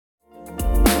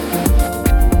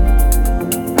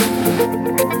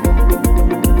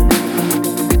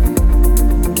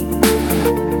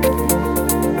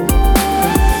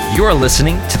You're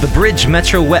listening to the Bridge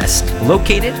Metro West,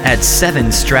 located at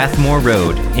 7 Strathmore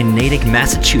Road in Natick,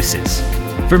 Massachusetts.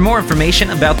 For more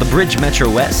information about the Bridge Metro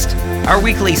West, our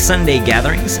weekly Sunday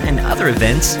gatherings, and other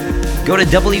events, go to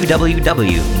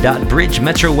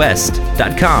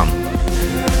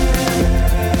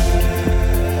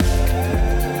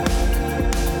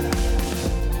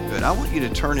www.bridgemetrowest.com. Good. I want you to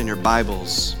turn in your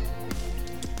Bibles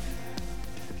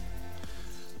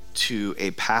to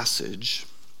a passage.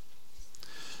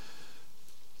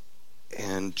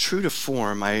 And true to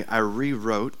form, I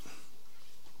rewrote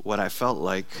what I felt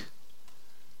like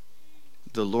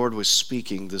the Lord was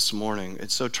speaking this morning. And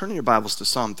so turn in your Bibles to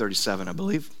Psalm 37, I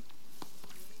believe.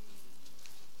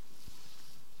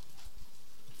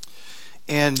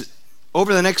 And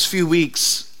over the next few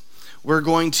weeks, we're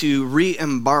going to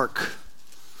re-embark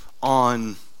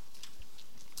on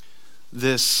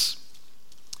this,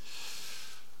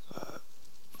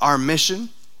 our mission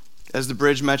as the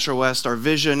Bridge Metro West, our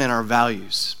vision and our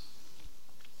values.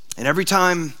 And every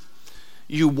time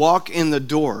you walk in the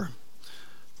door,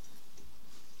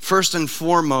 first and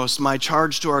foremost, my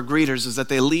charge to our greeters is that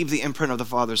they leave the imprint of the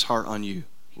Father's heart on you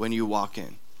when you walk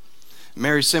in.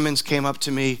 Mary Simmons came up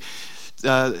to me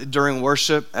during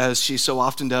worship, as she so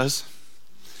often does,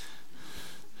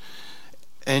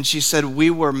 and she said, "We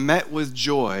were met with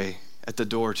joy at the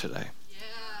door today."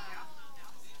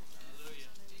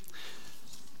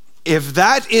 If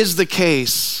that is the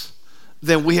case,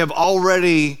 then we have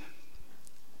already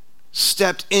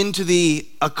stepped into the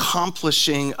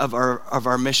accomplishing of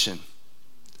our mission.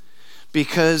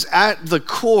 Because at the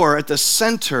core, at the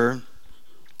center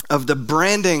of the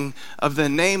branding of the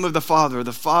name of the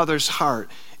Father's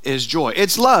heart is joy.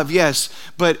 It's love, yes,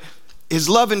 but his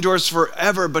love endures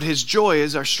forever, but his joy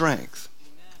is our strength.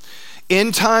 Amen.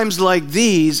 In times like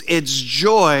these, it's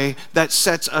joy that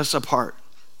sets us apart.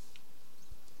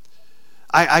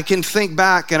 I can think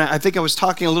back, and I think I was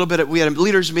talking a little bit, we had a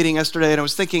leaders meeting yesterday, and I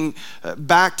was thinking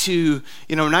back to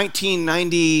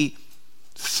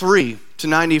 1993 to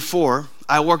 94.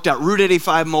 I worked at Route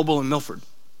 85 Mobile in Milford.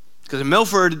 Because in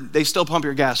Milford, they still pump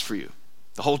your gas for you,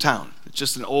 the whole town. It's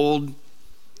just an old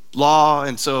law,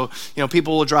 and so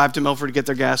people will drive to Milford to get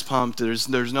their gas pumped. There's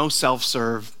no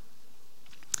self-serve.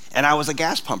 And I was a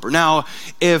gas pumper. Now,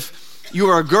 if you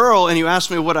were a girl and you asked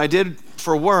me what I did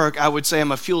for work, I would say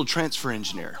I'm a fuel transfer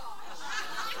engineer.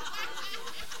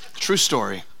 True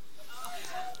story.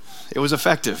 It was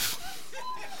effective.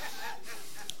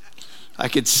 I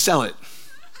could sell it.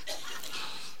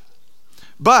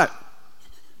 But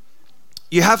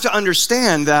you have to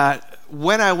understand that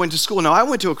when I went to school, now I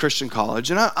went to a Christian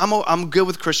college, and I'm good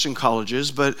with Christian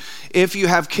colleges, but if you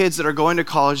have kids that are going to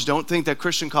college, don't think that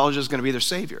Christian college is going to be their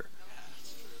savior.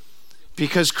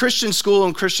 Because Christian school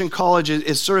and Christian college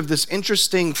is sort of this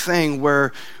interesting thing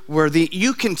where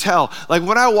you can tell, like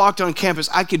when I walked on campus,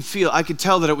 I could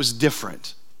tell that it was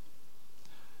different.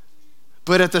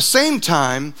 But at the same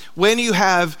time, when you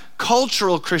have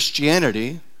cultural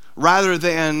Christianity rather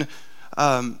than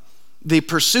the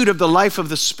pursuit of the life of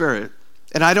the Spirit,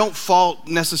 and I don't fault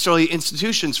necessarily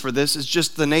institutions for this, it's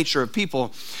just the nature of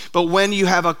people. But when you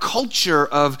have a culture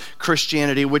of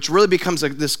Christianity, which really becomes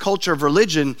this culture of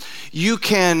religion, you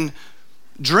can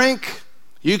drink,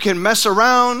 you can mess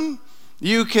around,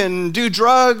 you can do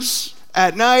drugs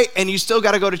at night, and you still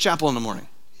got to go to chapel in the morning.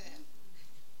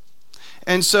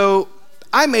 And so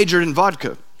I majored in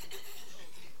vodka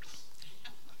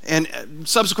and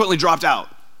subsequently dropped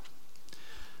out.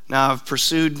 Now I've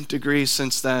pursued degrees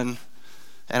since then,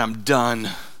 and I'm done.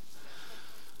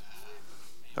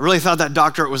 I really thought that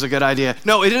doctorate was a good idea.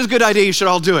 No, it is a good idea, you should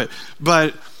all do it,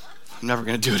 but I'm never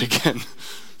gonna do it again.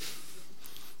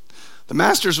 The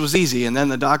master's was easy, and then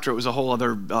the doctorate was a whole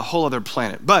other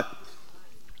planet. But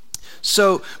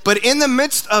in the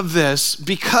midst of this,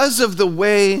 because of the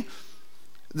way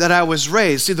that I was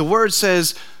raised, see, the word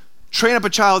says, train up a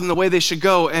child in the way they should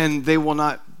go, and they will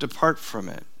not depart from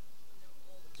it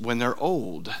when they're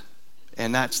old,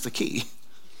 and that's the key.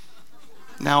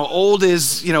 Now, old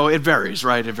is, it varies,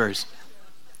 right? It varies.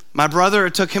 My brother,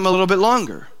 it took him a little bit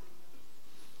longer.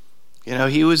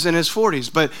 He was in his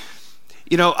 40s. But,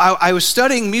 I was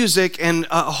studying music, and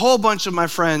a whole bunch of my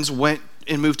friends went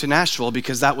and moved to Nashville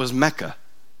because that was Mecca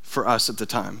for us at the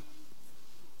time.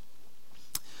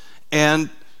 And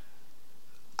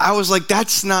I was like,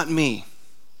 that's not me.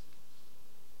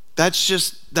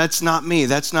 That's not me.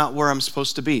 That's not where I'm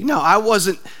supposed to be. No, I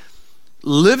wasn't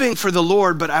living for the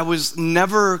Lord, but I was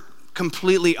never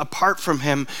completely apart from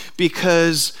him,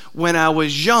 because when I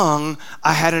was young,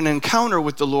 I had an encounter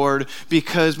with the Lord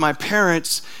because my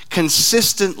parents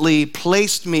consistently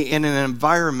placed me in an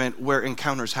environment where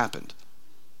encounters happened.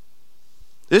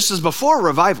 This is before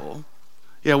revival.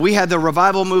 We had the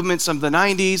revival movements of the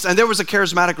 90s, and there was a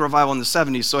charismatic revival in the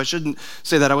 70s, so I shouldn't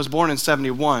say that. I was born in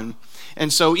 71.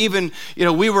 And so even,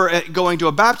 we were going to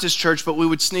a Baptist church, but we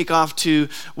would sneak off to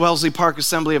Wellesley Park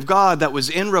Assembly of God that was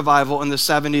in revival in the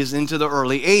 70s into the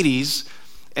early 80s,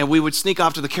 and we would sneak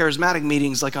off to the charismatic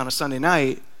meetings like on a Sunday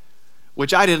night,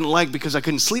 which I didn't like because I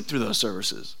couldn't sleep through those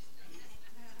services.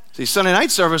 See, Sunday night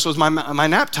service was my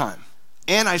nap time,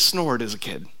 and I snored as a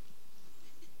kid.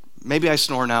 Maybe I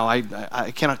snore now.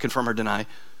 I cannot confirm or deny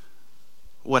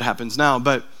what happens now.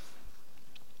 But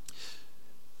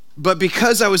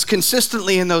because I was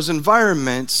consistently in those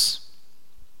environments,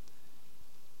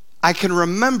 I can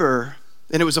remember,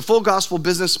 and it was a Full Gospel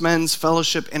Businessmen's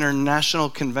Fellowship International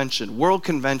Convention, World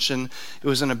Convention. It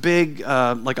was in a big,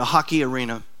 like a hockey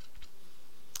arena.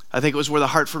 I think it was where the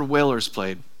Hartford Whalers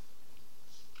played.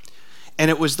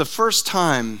 And it was the first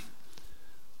time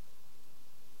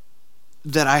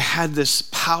that I had this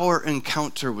power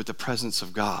encounter with the presence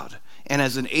of God. And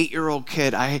as an 8-year-old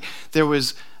kid, I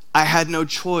had no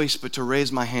choice but to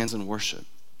raise my hands in worship.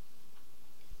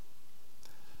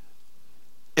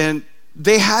 And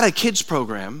they had a kids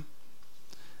program.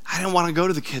 I didn't want to go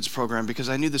to the kids program because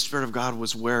I knew the Spirit of God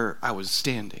was where I was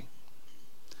standing.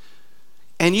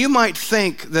 And you might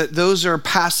think that those are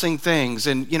passing things.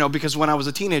 And, because when I was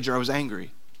a teenager, I was angry.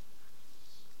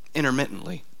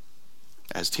 Intermittently.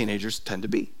 As teenagers tend to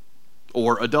be,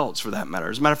 or adults for that matter.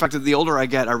 As a matter of fact, the older I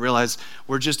get, I realize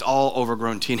we're just all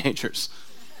overgrown teenagers.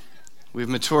 We've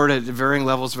matured at varying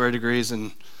levels, varying degrees,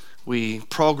 and we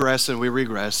progress and we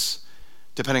regress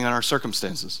depending on our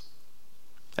circumstances.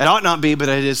 It ought not be, but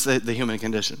it is the human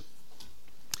condition.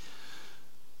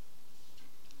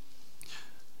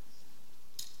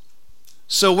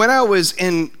 So when I was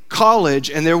in college,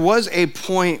 and there was a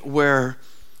point where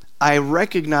I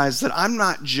recognized that I'm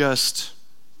not just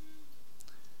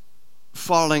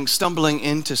stumbling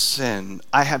into sin.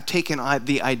 I have taken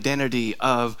the identity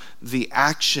of the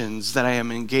actions that I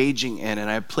am engaging in, and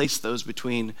I have placed those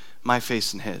between my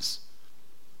face and his.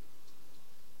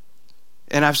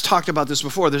 And I've talked about this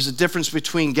before. There's a difference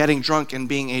between getting drunk and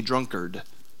being a drunkard.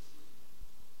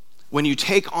 When you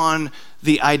take on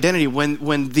the identity,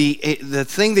 when the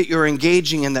thing that you're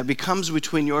engaging in that becomes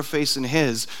between your face and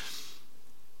his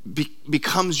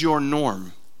becomes your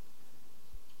norm,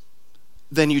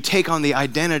 then you take on the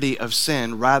identity of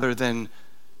sin rather than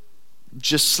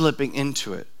just slipping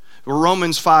into it.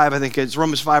 Romans 5, I think it's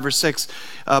Romans 5 or 6,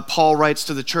 Paul writes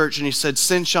to the church and he said,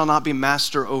 sin shall not be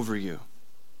master over you.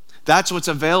 That's what's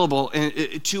available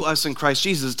to us in Christ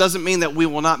Jesus. It doesn't mean that we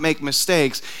will not make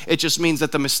mistakes. It just means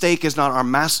that the mistake is not our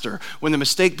master. When the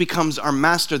mistake becomes our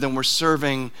master, then we're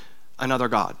serving another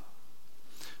God.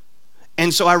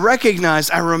 And so I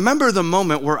remember the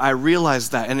moment where I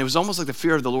realized that, and it was almost like the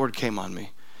fear of the Lord came on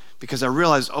me, because I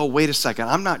realized, oh, wait a second,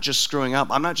 I'm not just screwing up.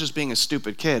 I'm not just being a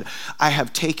stupid kid. I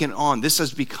have taken on, this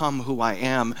has become who I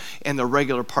am in the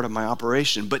regular part of my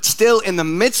operation. But still in the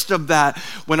midst of that,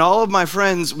 when all of my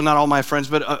friends, well, not all my friends,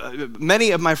 but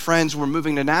many of my friends were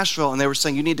moving to Nashville, and they were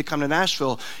saying, you need to come to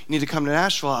Nashville, you need to come to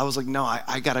Nashville. I was like, no,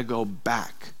 I got to go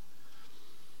back.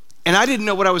 And I didn't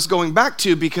know what I was going back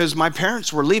to because my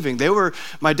parents were leaving.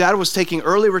 My dad was taking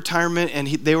early retirement, and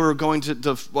they were going to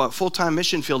the full-time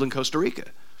mission field in Costa Rica.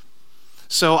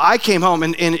 So I came home,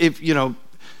 and if you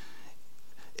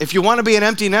want to be an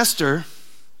empty nester,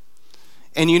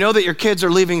 and you know that your kids are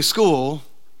leaving school,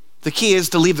 the key is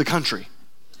to leave the country.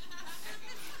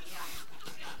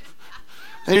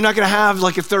 And you're not going to have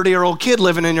like a 30-year-old kid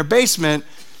living in your basement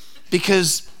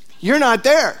because you're not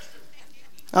there.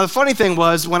 Now, the funny thing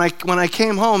was, when I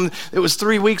came home, it was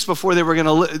 3 weeks before they were going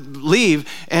to leave,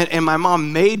 and my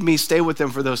mom made me stay with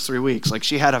them for those 3 weeks. Like,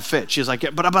 she had a fit. She was like,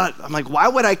 but I'm like, why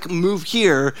would I move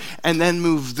here and then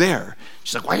move there?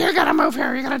 She's like, well, you're going to move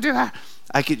here. You're going to do that.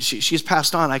 She's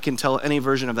passed on. I can tell any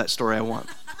version of that story I want.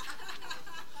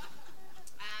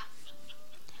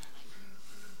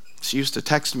 She used to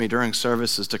text me during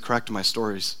services to correct my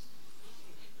stories.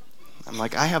 I'm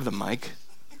like, I have the mic.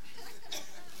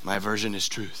 My version is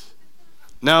truth.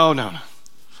 No.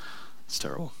 It's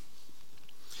terrible.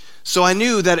 So I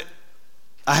knew that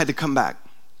I had to come back.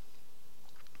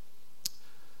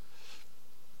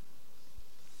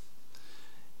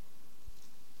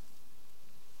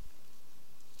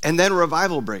 And then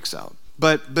revival breaks out.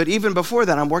 But even before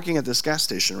that, I'm working at this gas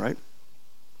station, right?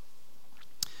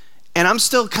 And I'm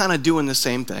still kind of doing the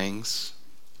same things.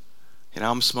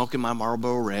 I'm smoking my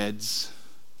Marlboro Reds.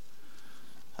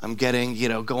 I'm getting,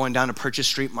 going down to Purchase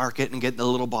Street Market and getting the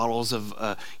little bottles of,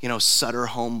 Sutter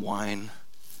Home wine.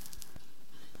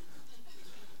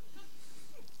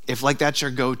 If like that's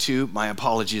your go-to, my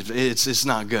apologies. It's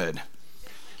not good.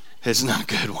 It's not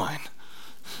good wine.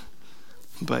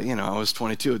 But I was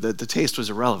 22. The taste was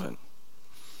irrelevant.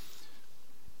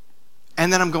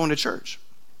 And then I'm going to church.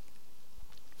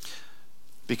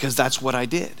 Because that's what I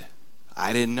did.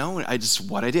 I didn't know.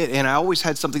 What I did. And I always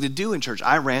had something to do in church.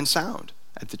 I ran sound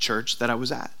at the church that I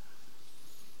was at.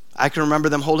 I can remember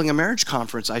them holding a marriage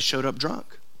conference. I showed up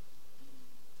drunk,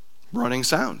 running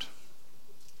sound.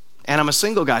 And I'm a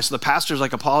single guy, so the pastor's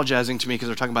like apologizing to me because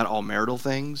they're talking about all marital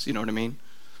things, you know what I mean?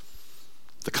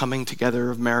 The coming together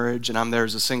of marriage, and I'm there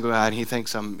as a single guy, and he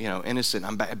thinks I'm, innocent.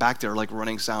 I'm back there like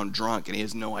running sound drunk, and he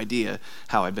has no idea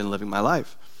how I've been living my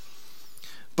life.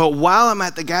 But while I'm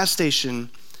at the gas station,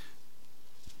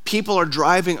 people are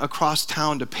driving across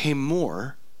town to pay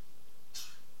more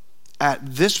at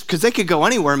this, because they could go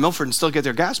anywhere in Milford and still get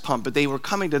their gas pump, but they were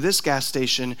coming to this gas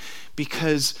station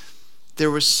because there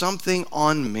was something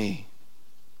on me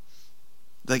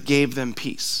that gave them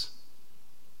peace.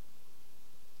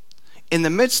 In the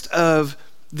midst of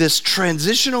this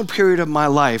transitional period of my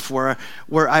life where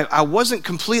I wasn't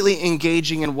completely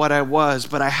engaging in what I was,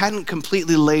 but I hadn't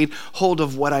completely laid hold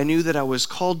of what I knew that I was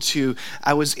called to,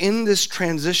 I was in this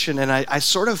transition and I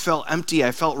sort of felt empty.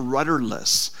 I felt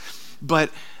rudderless.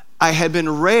 But I had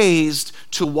been raised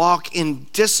to walk in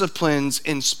disciplines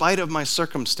in spite of my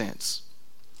circumstance.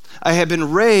 I had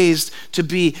been raised to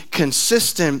be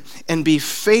consistent and be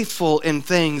faithful in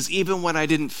things even when I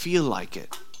didn't feel like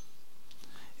it.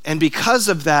 And because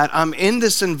of that, I'm in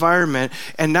this environment,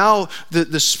 and now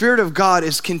the Spirit of God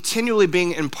is continually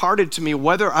being imparted to me,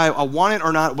 whether I want it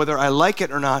or not, whether I like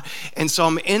it or not. And so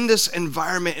I'm in this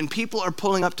environment, and people are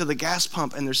pulling up to the gas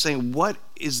pump, and they're saying, "What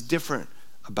is different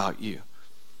about you?"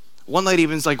 One lady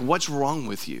even's like, "What's wrong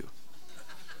with you?"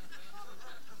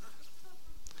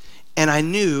 And I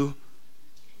knew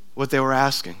what they were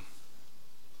asking.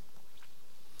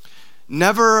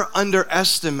 Never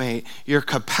underestimate your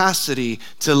capacity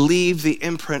to leave the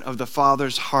imprint of the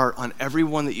Father's heart on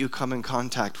everyone that you come in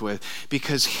contact with,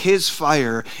 because His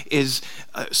fire is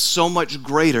so much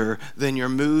greater than your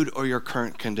mood or your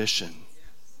current condition.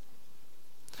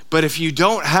 But if you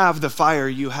don't have the fire,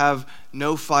 you have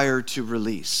no fire to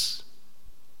release.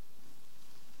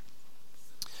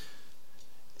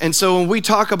 And so when we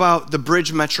talk about the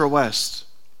Bridge Metro West,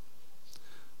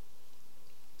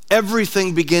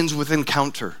 everything begins with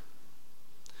encounter.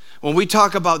 When we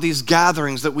talk about these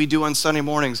gatherings that we do on Sunday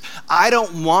mornings, I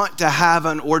don't want to have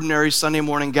an ordinary Sunday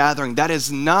morning gathering. That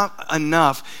is not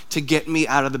enough to get me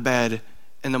out of the bed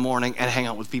in the morning and hang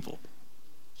out with people.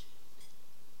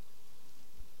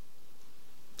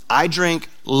 I drink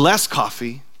less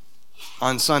coffee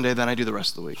on Sunday than I do the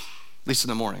rest of the week, at least in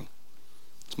the morning.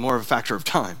 It's more of a factor of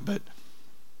time,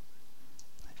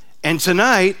 And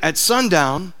tonight at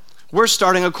sundown, we're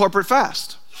starting a corporate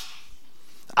fast.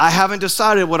 I haven't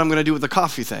decided what I'm going to do with the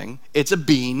coffee thing. It's a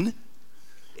bean.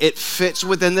 It fits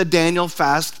within the Daniel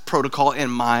fast protocol, in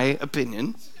my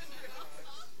opinion.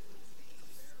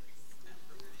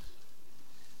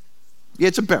 Yeah,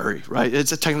 it's a berry, right?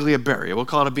 It's technically a berry. We'll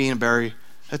call it a bean, a berry.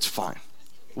 That's fine.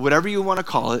 Whatever you want to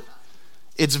call it,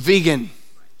 it's vegan.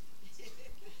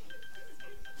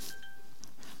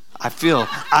 I feel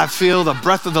the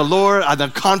breath of the Lord, the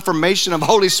confirmation of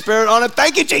Holy Spirit on it.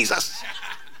 Thank you, Jesus.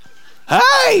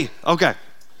 Hey, okay.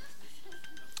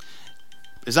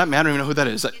 Is that me? I don't even know who that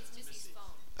is. It's Missy's phone.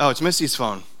 Oh, it's Missy's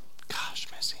phone. Gosh,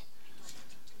 Missy.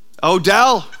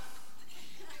 Odell.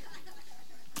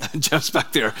 Jeff's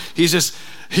back there.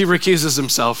 He recuses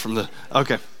himself from the,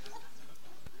 okay.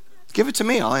 Give it to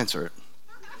me, I'll answer it.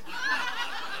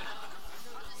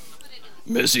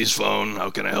 Missy's phone, how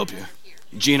can I help you?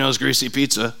 Gino's Greasy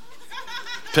Pizza,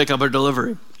 pick up or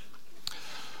delivery.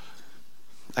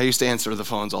 I used to answer the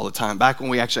phones all the time. Back when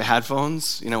we actually had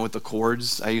phones, with the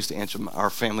cords, I used to answer our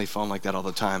family phone like that all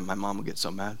the time. My mom would get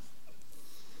so mad.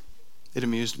 It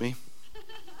amused me.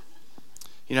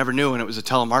 You never knew when it was a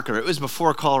telemarketer. It was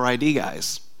before caller ID,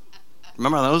 guys.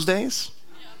 Remember those days?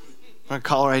 When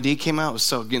caller ID came out, it was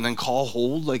so, and then call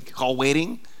hold, like call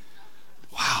waiting.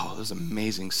 Wow, that was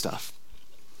amazing stuff.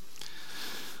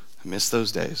 I miss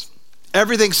those days.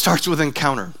 Everything starts with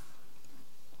encounter.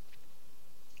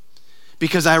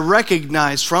 Because I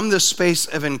recognize from the space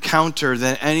of encounter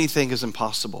that anything is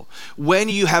impossible. When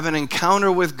you have an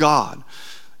encounter with God,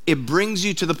 it brings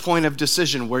you to the point of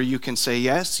decision where you can say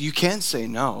yes, you can say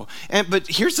no. But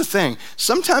here's the thing.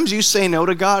 Sometimes you say no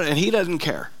to God and He doesn't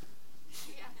care.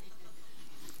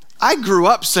 I grew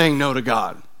up saying no to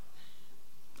God.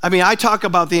 I mean, I talk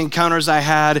about the encounters I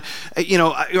had,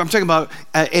 I'm talking about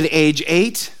at age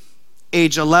 8,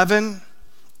 age 11,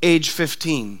 age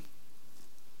 15.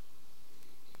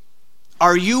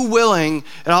 Are you willing,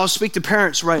 and I'll speak to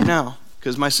parents right now,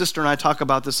 because my sister and I talk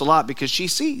about this a lot because she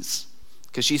sees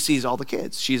all the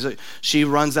kids. She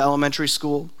runs the elementary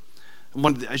school.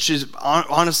 She's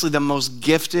honestly the most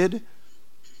gifted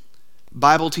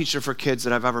Bible teacher for kids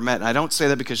that I've ever met. And I don't say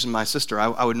that because she's my sister.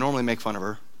 I would normally make fun of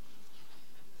her,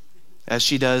 as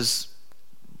she does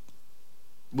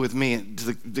with me,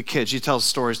 the kids. She tells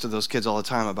stories to those kids all the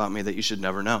time about me that you should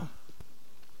never know.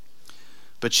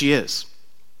 But she is.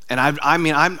 And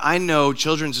I know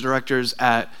children's directors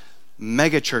at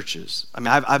mega churches.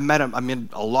 I've met them,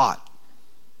 a lot.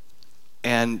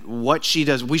 And what she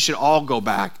does, we should all go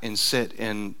back and sit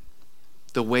in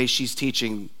the way she's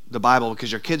teaching the Bible,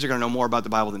 because your kids are going to know more about the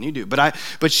Bible than you do. But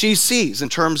she sees in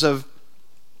terms of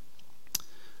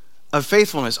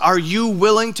faithfulness. Are you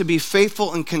willing to be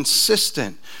faithful and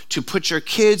consistent to put your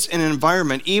kids in an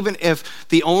environment, even if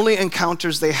the only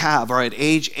encounters they have are at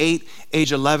age 8,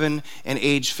 age 11, and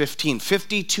age 15,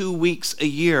 52 weeks a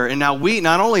year? And now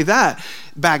not only that,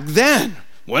 back then,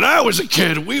 when I was a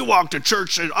kid, we walked to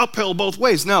church uphill both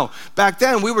ways. No, back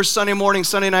then we were Sunday morning,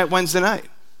 Sunday night, Wednesday night.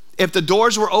 If the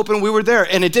doors were open, we were there.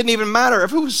 And it didn't even matter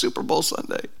if it was Super Bowl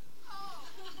Sunday.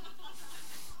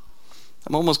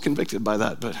 I'm almost convicted by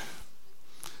that, but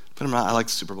I'm not. I like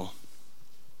the Super Bowl.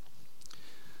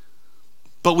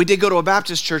 But we did go to a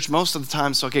Baptist church most of the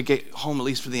time so I could get home at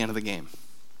least for the end of the game.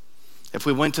 If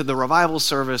we went to the revival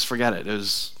service, forget it.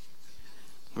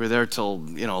 We were there till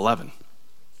 11.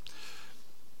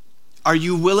 Are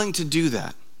you willing to do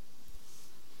that?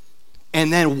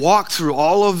 And then walk through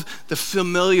all of the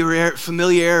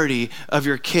familiarity of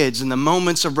your kids and the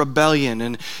moments of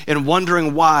rebellion and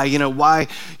wondering why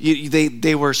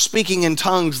they were speaking in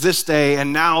tongues this day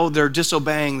and now they're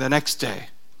disobeying the next day.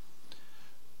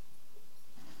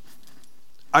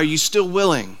 Are you still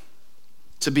willing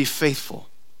to be faithful?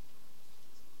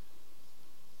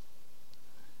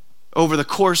 Over the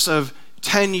course of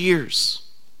 10 years,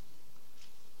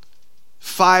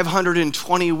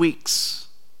 520 weeks,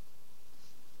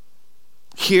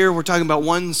 here we're talking about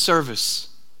one service,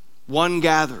 one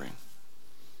gathering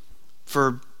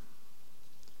for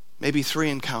maybe 3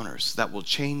 encounters that will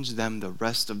change them the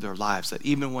rest of their lives. That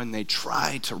even when they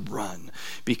try to run,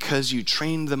 because you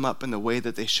trained them up in the way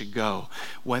that they should go,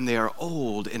 when they are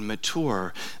old and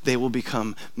mature, they will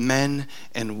become men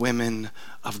and women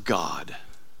of God.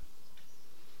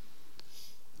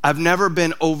 I've never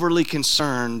been overly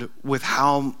concerned with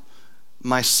how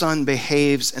my son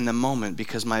behaves in the moment,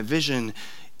 because my vision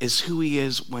is who he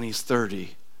is when he's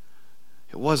 30.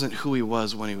 It wasn't who he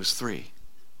was when he was 3.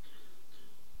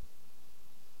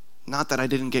 Not that I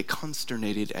didn't get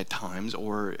consternated at times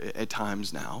or at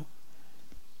times now.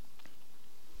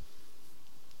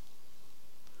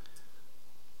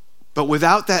 But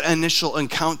without that initial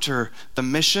encounter, the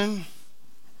mission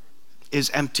is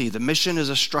empty. The mission is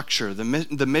a structure. The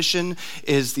mission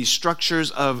is the structures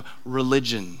of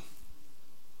religion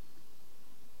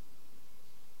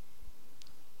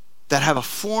that have a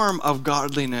form of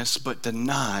godliness but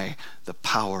deny the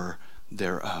power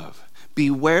thereof.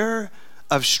 Beware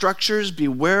of structures,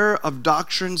 beware of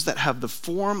doctrines that have the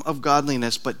form of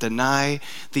godliness but deny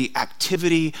the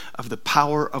activity of the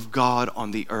power of God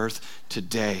on the earth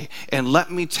today. And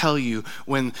let me tell you,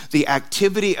 when the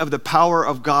activity of the power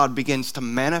of God begins to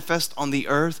manifest on the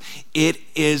earth, it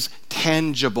is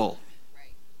tangible.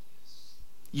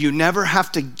 You never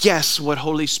have to guess what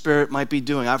Holy Spirit might be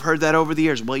doing. I've heard that over the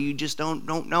years. Well, you just don't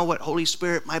know what Holy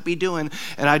Spirit might be doing.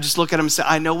 And I just look at him and say,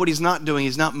 I know what he's not doing.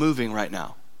 He's not moving right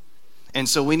now. And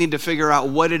so we need to figure out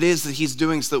what it is that he's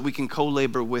doing so that we can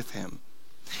co-labor with him.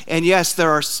 And yes,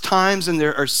 there are times and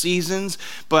there are seasons,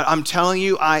 but I'm telling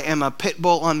you, I am a pit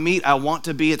bull on meat. I want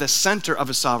to be at the center of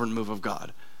a sovereign move of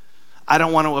God. I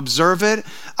don't want to observe it.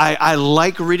 I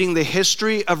like reading the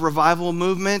history of revival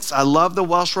movements. I love the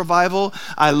Welsh revival.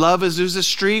 I love Azusa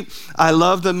Street. I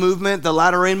love the movement, the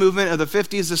latter rain movement of the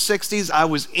 50s, the 60s. I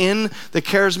was in the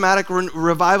charismatic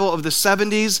revival of the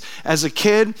 70s as a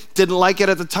kid. Didn't like it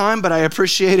at the time, but I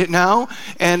appreciate it now.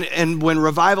 And when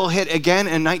revival hit again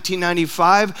in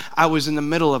 1995, I was in the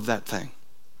middle of that thing.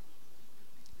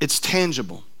 It's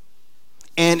tangible.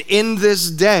 And in this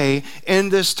day, in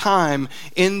this time,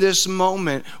 in this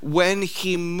moment, when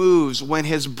he moves, when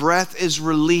his breath is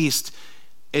released,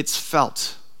 it's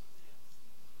felt.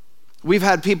 We've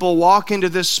had people walk into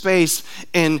this space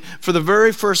and for the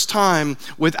very first time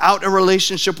without a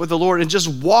relationship with the Lord and just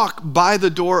walk by the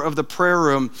door of the prayer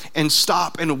room and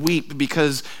stop and weep,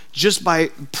 because just by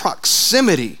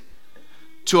proximity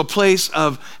to a place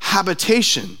of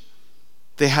habitation,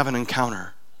 they have an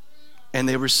encounter. And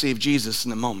they receive Jesus in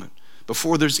the moment,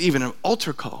 before there's even an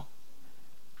altar call.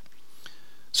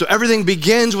 So everything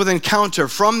begins with encounter.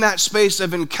 From that space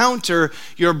of encounter,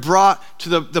 you're brought to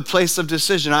the place of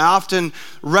decision. I often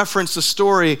reference the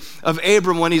story of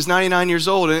Abram when he's 99 years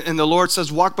old, and the Lord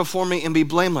says, walk before me and be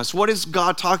blameless. What is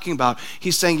God talking about?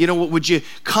 He's saying, you know what, would you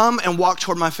come and walk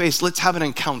toward my face? Let's have an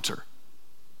encounter.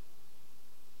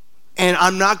 And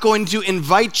I'm not going to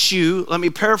invite you, let me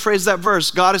paraphrase that verse.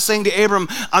 God is saying to Abram,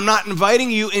 I'm not inviting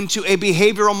you into a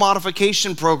behavioral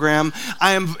modification program.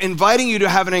 I am inviting you to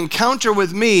have an encounter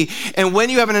with me. And when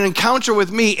you have an encounter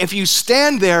with me, if you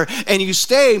stand there and you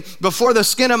stay before the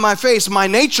skin of my face, my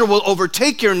nature will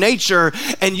overtake your nature,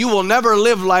 and you will never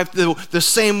live life the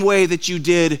same way that you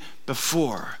did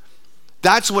before.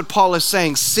 That's what Paul is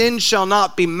saying. Sin shall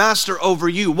not be master over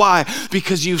you. Why?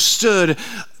 Because you've stood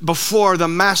before the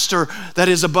master that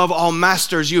is above all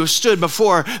masters. You have stood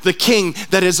before the king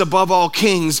that is above all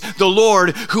kings, the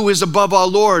Lord who is above all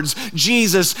lords,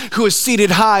 Jesus who is seated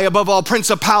high above all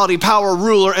principality, power,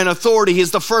 ruler, and authority. He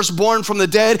is the firstborn from the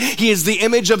dead. He is the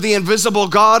image of the invisible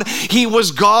God. He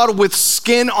was God with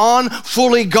skin on,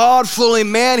 fully God, fully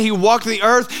man. He walked the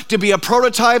earth to be a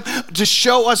prototype, to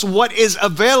show us what is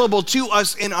available to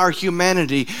us in our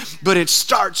humanity. But it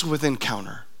starts with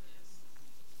encounter.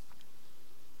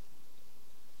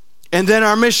 And then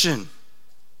our mission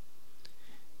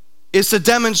is to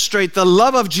demonstrate the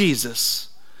love of Jesus,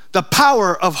 the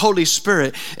power of Holy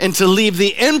Spirit, and to leave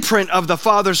the imprint of the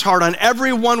Father's heart on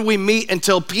everyone we meet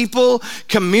until people,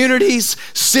 communities,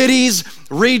 cities,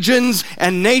 regions,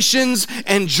 and nations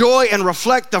enjoy and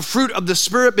reflect the fruit of the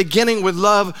Spirit, beginning with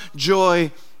love,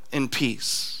 joy, and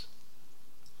peace.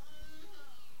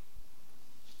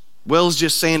 Will's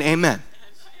just saying amen.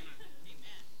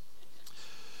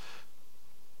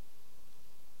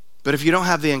 But if you don't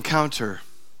have the encounter,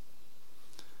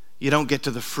 you don't get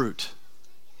to the fruit.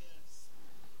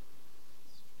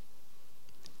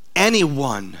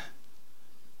 Anyone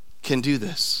can do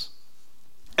this.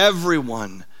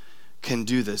 Everyone can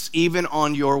do this, even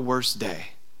on your worst day.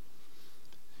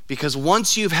 Because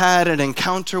once you've had an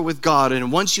encounter with God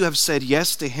and once you have said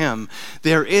yes to Him,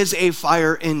 there is a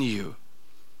fire in you.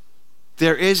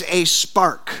 There is a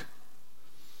spark.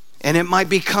 And it might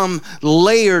become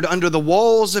layered under the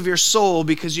walls of your soul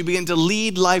because you begin to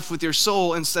lead life with your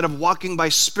soul instead of walking by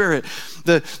spirit.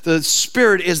 The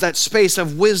spirit is that space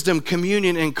of wisdom,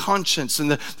 communion, and conscience.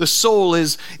 And the soul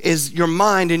is your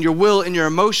mind and your will and your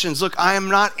emotions. Look, I am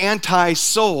not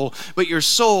anti-soul, but your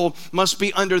soul must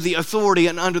be under the authority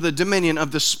and under the dominion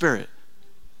of the Spirit.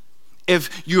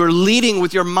 If you're leading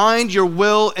with your mind, your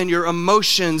will, and your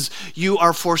emotions, you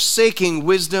are forsaking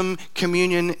wisdom,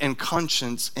 communion, and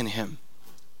conscience in Him.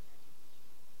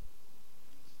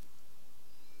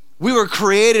 We were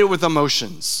created with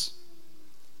emotions.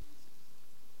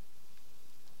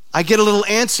 I get a little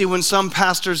antsy when some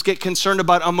pastors get concerned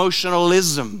about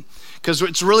emotionalism, because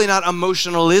it's really not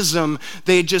emotionalism.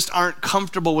 They just aren't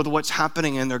comfortable with what's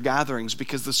happening in their gatherings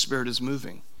because the Spirit is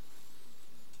moving.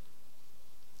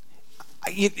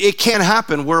 It can't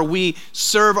happen where we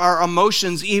serve our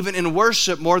emotions even in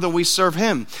worship more than we serve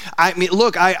Him. I mean,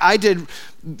 look, I did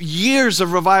years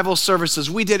of revival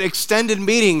services. We did extended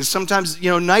meetings, sometimes,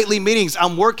 nightly meetings.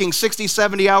 I'm working 60,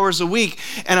 70 hours a week,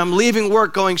 and I'm leaving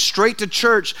work, going straight to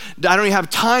church. I don't even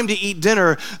have time to eat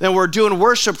dinner. Then we're doing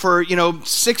worship for,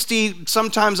 60,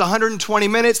 sometimes 120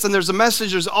 minutes. Then there's a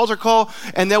message, there's an altar call,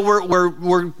 and then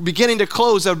we're beginning to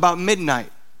close at about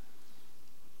midnight.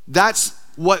 That's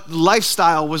what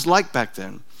lifestyle was like back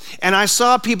then. And I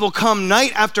saw people come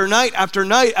night after night after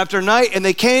night after night, and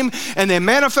they came and they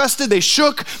manifested, they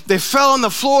shook, they fell on the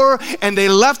floor, and they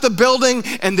left the building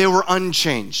and they were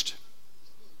unchanged.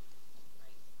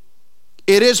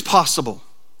 It is possible.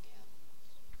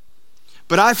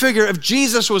 But I figure if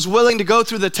Jesus was willing to go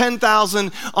through the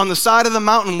 10,000 on the side of the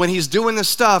mountain when He's doing this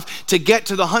stuff to get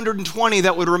to the 120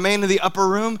 that would remain in the upper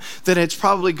room, then it's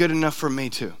probably good enough for me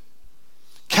too.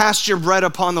 Cast your bread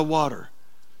upon the water.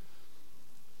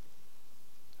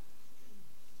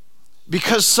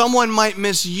 Because someone might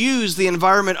misuse the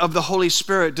environment of the Holy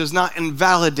Spirit does not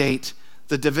invalidate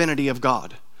the divinity of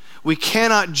God. We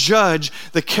cannot judge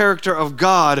the character of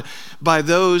God by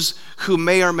those who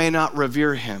may or may not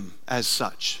revere Him as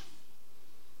such.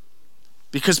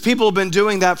 Because people have been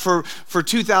doing that for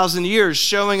 2,000 years,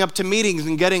 showing up to meetings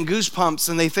and getting goosebumps,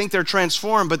 and they think they're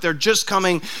transformed, but they're just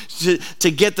coming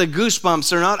to get the goosebumps.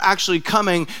 They're not actually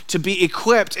coming to be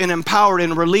equipped and empowered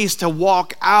and released to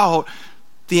walk out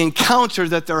the encounter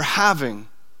that they're having,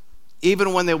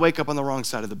 even when they wake up on the wrong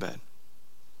side of the bed.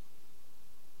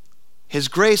 His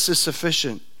grace is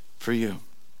sufficient for you.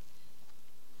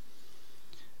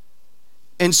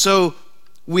 And so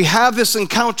we have this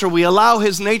encounter, we allow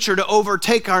his nature to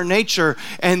overtake our nature,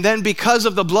 and then because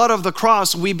of the blood of the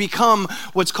cross, we become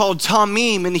what's called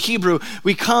tamim in Hebrew.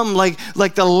 We come like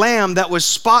the lamb that was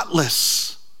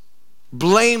spotless,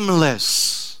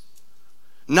 blameless.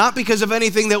 Not because of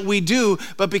anything that we do,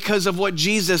 but because of what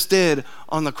Jesus did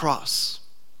on the cross.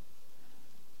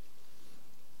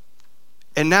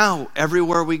 And now,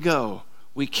 everywhere we go,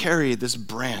 we carry this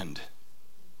brand.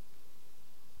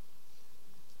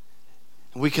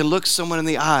 We can look someone in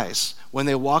the eyes when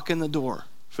they walk in the door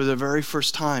for the very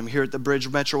first time here at the Bridge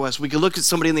Metro West. We can look at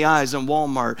somebody in the eyes in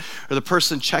Walmart, or the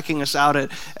person checking us out at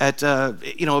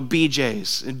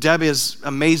BJ's. And Debbie is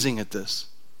amazing at this.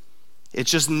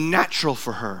 It's just natural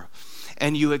for her.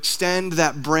 And you extend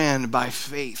that brand by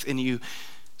faith, and you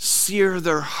sear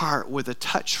their heart with a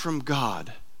touch from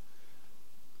God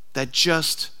that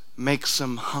just makes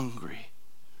them hungry.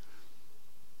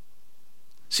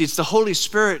 See, it's the Holy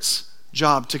Spirit's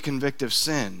job to convict of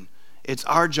sin. It's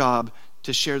our job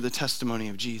to share the testimony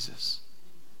of Jesus.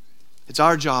 It's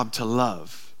our job to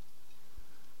love.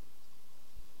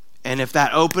 And if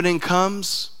that opening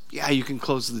comes, yeah, you can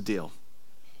close the deal.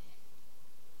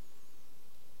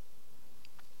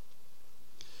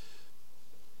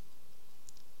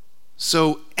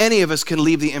 So any of us can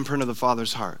leave the imprint of the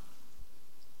Father's heart.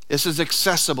 This is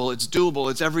accessible, it's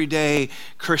doable, it's everyday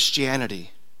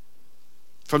Christianity.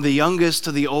 From the youngest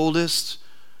to the oldest,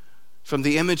 from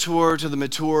the immature to the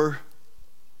mature,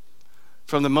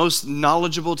 from the most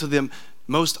knowledgeable to the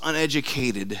most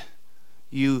uneducated,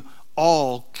 you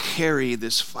all carry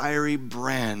this fiery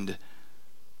brand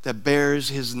that bears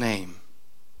his name.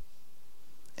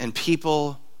 And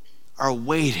people are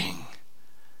waiting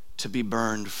to be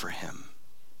burned for him.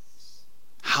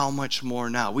 How much more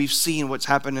now? We've seen what's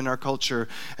happened in our culture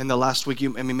in the last week.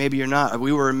 Maybe you're not.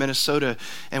 We were in Minnesota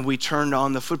and we turned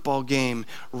on the football game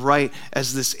right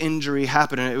as this injury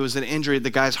happened. And it was an injury, the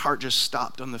guy's heart just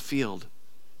stopped on the field.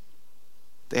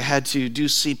 They had to do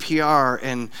CPR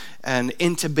and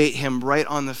intubate him right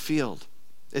on the field.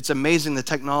 It's amazing the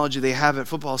technology they have at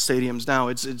football stadiums now.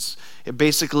 It's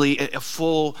basically a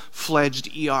full-fledged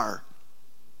ER.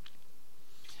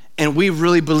 And we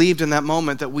really believed in that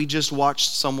moment that we just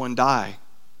watched someone die.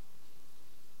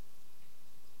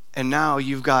 And now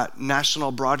you've got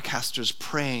national broadcasters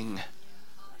praying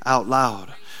out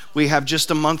loud. We have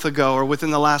just a month ago, or within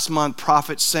the last month,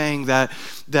 prophets saying that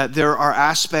there are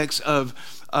aspects of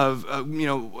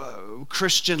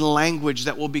Christian language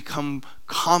that will become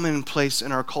commonplace in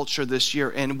our culture this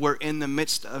year, and we're in the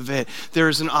midst of it. There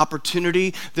is an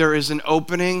opportunity, there is an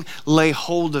opening, lay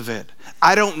hold of it.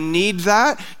 I don't need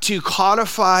that to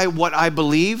codify what I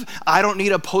believe. I don't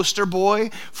need a poster boy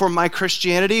for my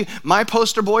Christianity. My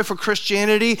poster boy for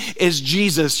Christianity is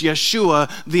Jesus,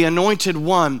 Yeshua, the Anointed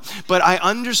One. But I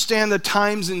understand the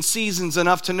times and seasons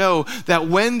enough to know that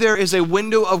when there is a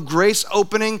window of grace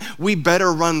opening, we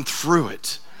better run through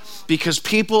it. Because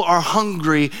people are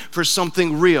hungry for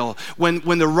something real. When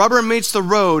the rubber meets the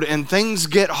road and things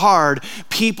get hard,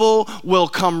 people will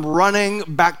come running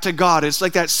back to God. It's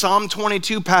like that Psalm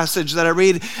 22 passage that I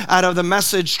read out of the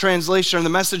Message translation, and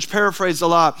the Message paraphrased a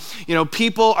lot.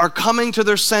 People are coming to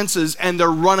their senses and they're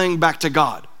running back to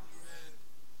God.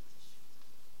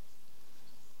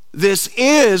 This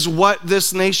is what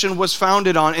this nation was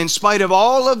founded on, in spite of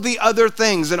all of the other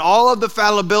things and all of the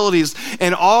fallibilities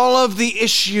and all of the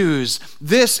issues.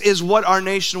 This is what our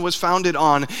nation was founded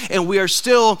on, and we are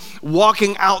still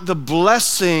walking out the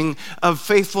blessing of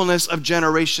faithfulness of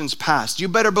generations past. You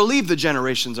better believe the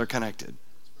generations are connected.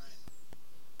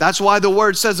 That's why the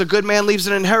word says a good man leaves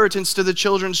an inheritance to the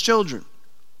children's children.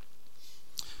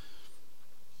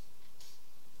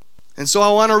 And so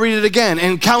I want to read it again.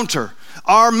 Encounter.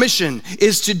 Our mission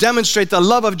is to demonstrate the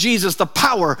love of Jesus, the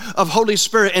power of Holy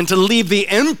Spirit, and to leave the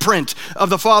imprint of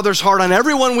the Father's heart on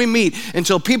everyone we meet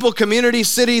until people, communities,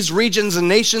 cities, regions, and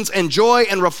nations enjoy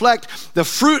and reflect the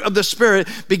fruit of the Spirit,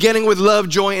 beginning with love,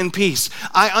 joy, and peace.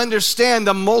 I understand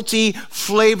the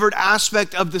multi-flavored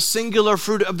aspect of the singular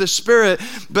fruit of the Spirit,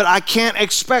 but I can't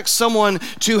expect someone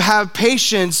to have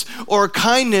patience or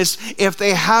kindness if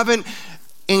they haven't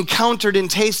encountered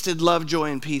and tasted love, joy,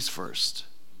 and peace first.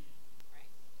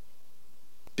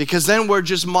 Because then we're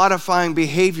just modifying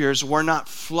behaviors. We're not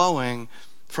flowing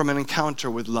from an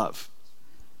encounter with love.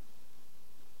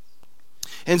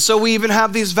 And so we even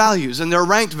have these values, and they're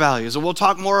ranked values. And we'll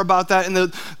talk more about that in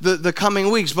the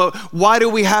coming weeks. But why do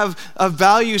we have a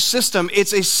value system?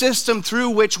 It's a system through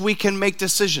which we can make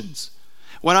decisions.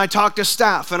 When I talk to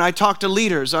staff and I talk to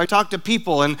leaders, I talk to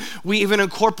people, and we even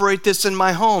incorporate this in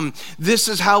my home, this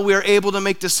is how we are able to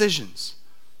make decisions.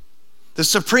 The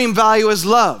supreme value is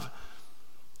love.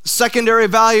 Secondary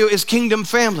value is kingdom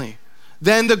family,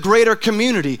 then the greater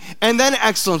community, and then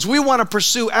excellence. We want to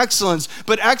pursue excellence,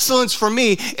 but excellence for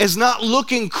me is not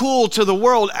looking cool to the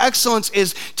world. Excellence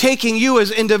is taking you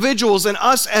as individuals and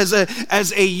us as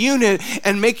a unit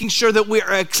and making sure that we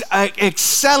are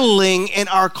excelling in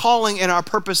our calling and our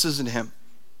purposes in Him.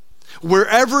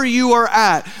 Wherever you are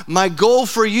at, my goal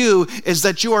for you is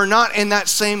that you are not in that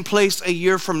same place a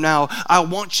year from now. I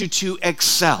want you to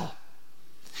excel.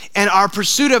 And our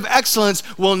pursuit of excellence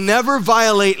will never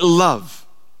violate love.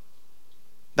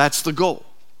 That's the goal.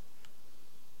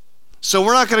 So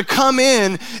we're not going to come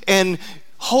in and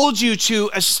hold you to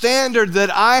a standard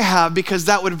that I have because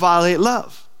that would violate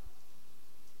love.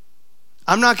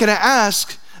 I'm not going to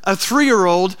ask a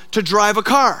 3-year-old to drive a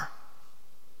car.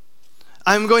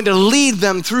 I'm going to lead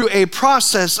them through a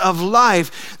process of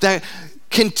life that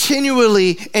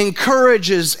continually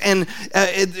encourages and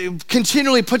it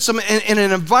continually puts them in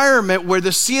an environment where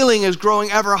the ceiling is growing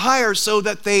ever higher so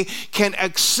that they can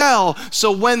excel.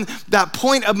 So when that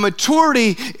point of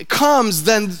maturity comes,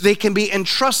 then they can be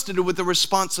entrusted with the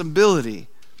responsibility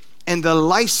and the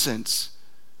license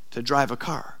to drive a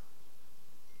car.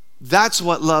 That's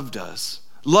what love does.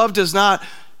 Love does not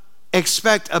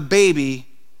expect a baby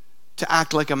to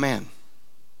act like a man.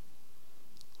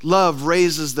 Love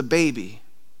raises the baby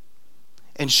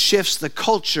and shifts the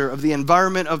culture of the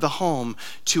environment of the home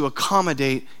to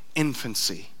accommodate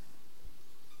infancy.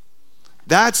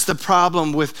 That's the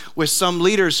problem with some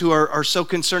leaders who are so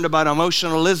concerned about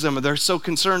emotionalism, or they're so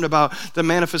concerned about the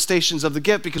manifestations of the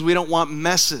gift because we don't want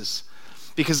messes.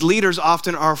 Because leaders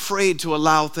often are afraid to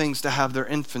allow things to have their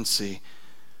infancy.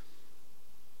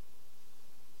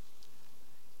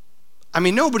 I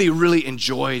mean, nobody really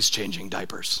enjoys changing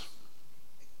diapers.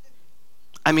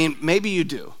 I mean, maybe you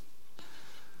do.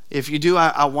 If you do,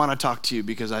 I want to talk to you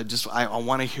because I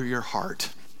want to hear your heart.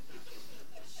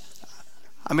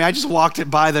 I mean, I just walked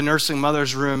by the nursing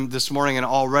mother's room this morning and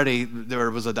already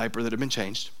there was a diaper that had been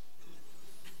changed.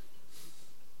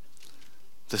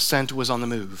 The scent was on the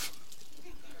move.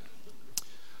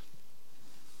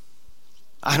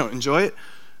 I don't enjoy it.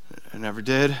 I never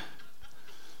did.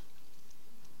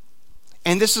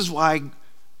 And this is why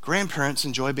grandparents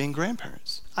enjoy being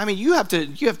grandparents. I mean, you have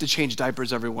to change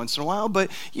diapers every once in a while, but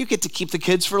you get to keep the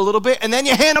kids for a little bit and then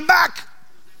you hand them back.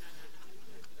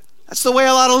 That's the way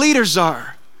a lot of leaders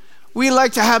are. We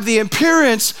like to have the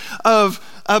appearance of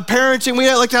parenting.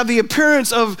 We like to have the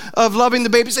appearance of loving the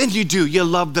babies. And you do. You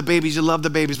love the babies,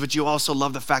 but you also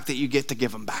love the fact that you get to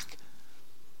give them back.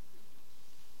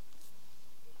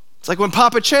 It's like when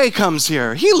Papa Che comes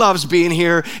here. He loves being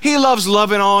here. He loves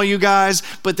loving all you guys,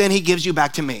 but then he gives you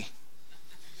back to me.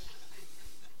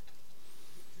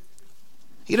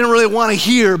 He didn't really want to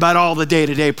hear about all the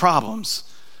day-to-day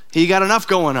problems. He got enough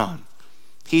going on.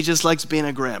 He just likes being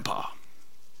a grandpa.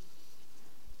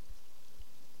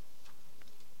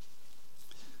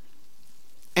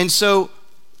 And so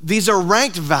these are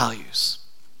ranked values.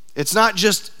 It's not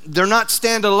just, they're not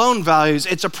standalone values.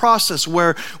 It's a process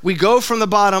where we go from the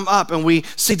bottom up and we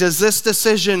see, does this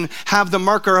decision have the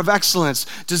marker of excellence?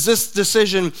 Does this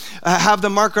decision have the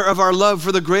marker of our love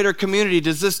for the greater community?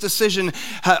 Does this decision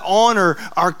honor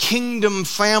our kingdom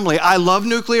family? I love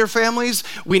nuclear families.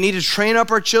 We need to train up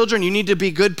our children. You need to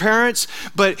be good parents.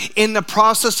 But in the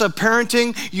process of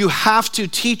parenting, you have to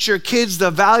teach your kids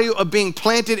the value of being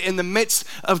planted in the midst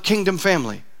of kingdom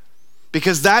family.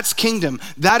 Because that's kingdom.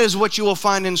 That is what you will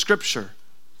find in Scripture.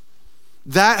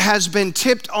 That has been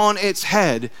tipped on its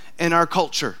head in our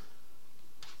culture.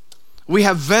 We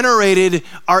have venerated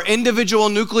our individual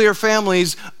nuclear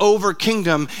families over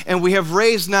kingdom, and we have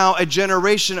raised now a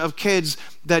generation of kids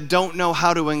that don't know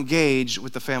how to engage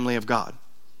with the family of God.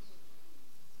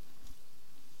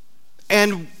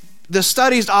 And the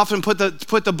studies often put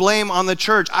the blame on the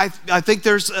church. I think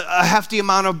there's a hefty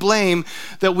amount of blame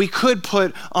that we could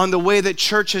put on the way that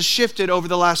church has shifted over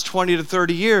the last 20 to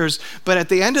 30 years. But at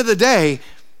the end of the day,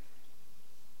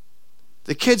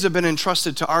 the kids have been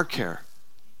entrusted to our care.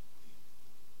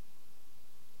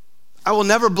 I will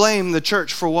never blame the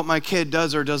church for what my kid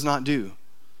does or does not do.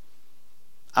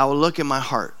 I will look in my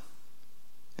heart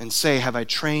and say, have I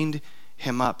trained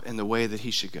him up in the way that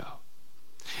he should go?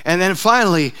 And then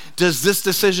finally, does this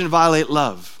decision violate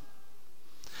love?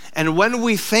 And when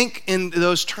we think in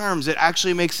those terms, it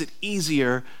actually makes it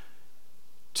easier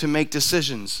to make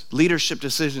decisions, leadership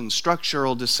decisions,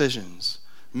 structural decisions,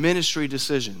 ministry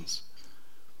decisions.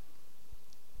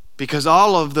 Because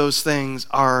all of those things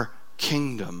are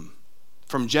kingdom.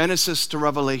 From Genesis to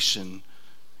Revelation,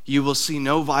 you will see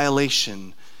no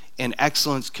violation in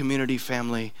excellence, community,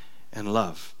 family, and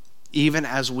love, even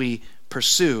as we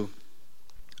pursue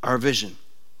our vision.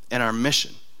 and our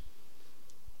mission.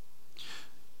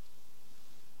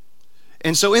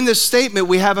 And so in this statement,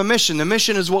 we have a mission. The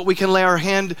mission is what we can lay our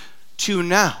hand to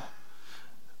now.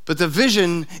 But the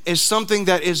vision is something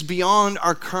that is beyond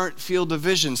our current field of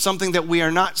vision, something that we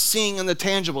are not seeing in the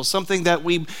tangible, something that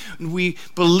we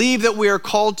believe that we are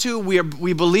called to.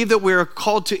 We believe that we are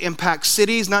called to impact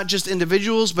cities, not just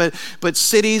individuals, but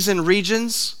cities and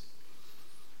regions.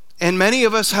 And many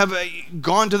of us have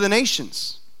gone to the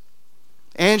nations.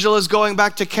 Angela's going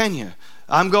back to Kenya.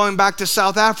 I'm going back to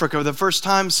South Africa for the first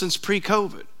time since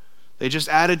pre-COVID. They just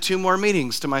added 2 more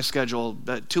meetings to my schedule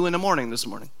at 2 a.m. this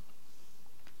morning.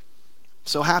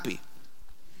 So happy.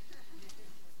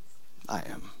 I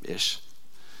am-ish.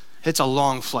 It's a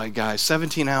long flight, guys.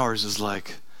 17 hours is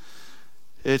like,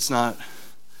 it's not,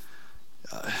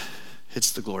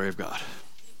 it's the glory of God.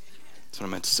 That's what I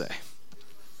meant to say.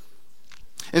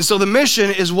 And so the mission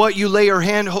is what you lay your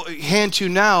hand to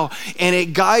now, and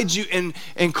it guides you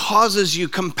and causes you,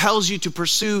 compels you to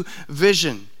pursue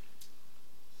vision.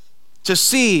 To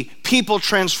see people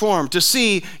transformed, to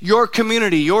see your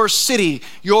community, your city,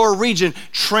 your region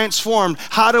transformed.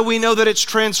 How do we know that it's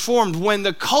transformed? When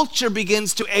the culture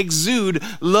begins to exude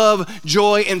love,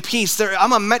 joy, and peace.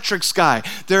 I'm a metrics guy.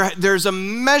 There's a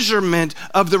measurement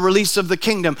of the release of the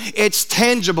kingdom. It's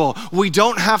tangible. We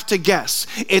don't have to guess.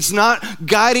 It's not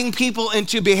guiding people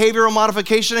into behavioral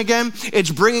modification again. It's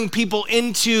bringing people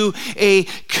into a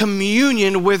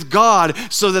communion with God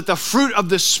so that the fruit of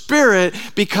the Spirit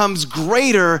becomes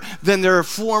greater than their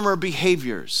former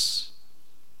behaviors.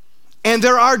 And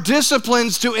there are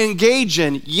disciplines to engage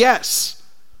in, yes.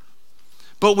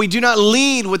 But we do not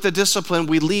lead with the discipline,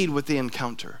 we lead with the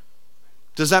encounter.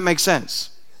 Does that make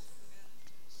sense?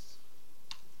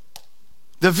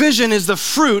 The vision is the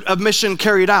fruit of mission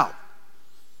carried out.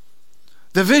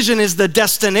 The vision is the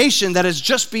destination that is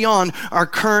just beyond our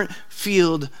current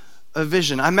field of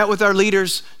vision. I met with our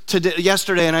leaders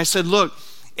yesterday and I said, look,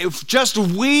 if just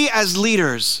we as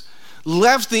leaders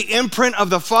left the imprint of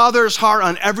the Father's heart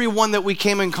on everyone that we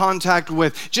came in contact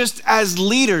with, just as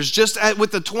leaders,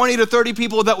 with the 20 to 30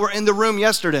 people that were in the room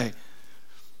yesterday,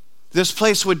 this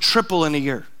place would triple in a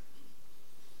year.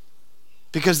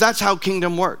 Because that's how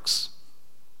kingdom works.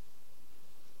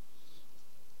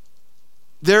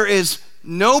 There is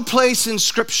no place in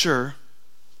Scripture,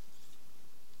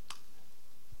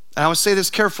 and I would say this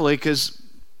carefully because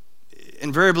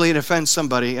invariably it offends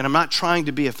somebody, and I'm not trying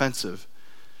to be offensive.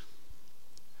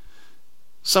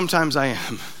 Sometimes I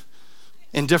am,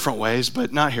 in different ways,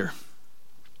 but not here.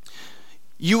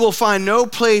 You will find no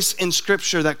place in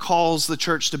Scripture that calls the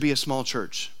church to be a small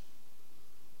church.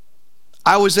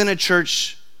 I was in a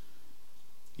church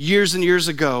years and years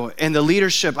ago, and the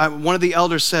leadership, one of the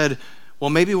elders said, well,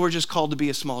 maybe we're just called to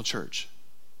be a small church.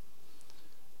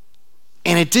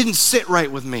 And it didn't sit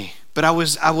right with me. But I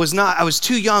was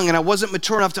too young and I wasn't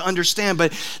mature enough to understand,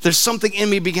 but there's something in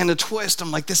me began to twist.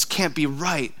 I'm like, this can't be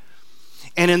right.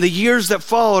 And in the years that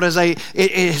followed,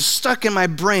 it stuck in my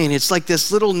brain. It's like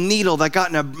this little needle that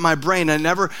got in my brain. I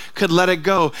never could let it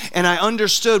go. And I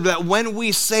understood that when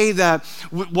we say that,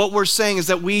 what we're saying is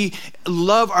that we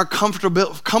love our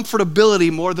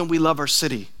comfortability more than we love our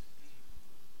city.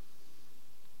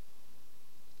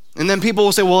 And then people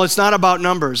will say, well, it's not about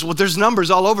numbers. Well, there's numbers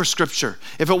all over Scripture.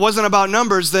 If it wasn't about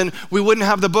numbers, then we wouldn't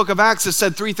have the book of Acts that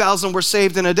said 3,000 were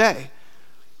saved in a day.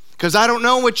 Because I don't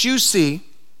know what you see,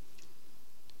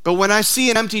 but when I see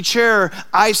an empty chair,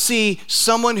 I see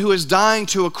someone who is dying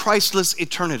to a Christless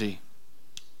eternity.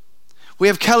 We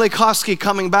have Kelly Koski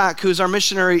coming back, who's our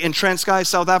missionary in Transkei,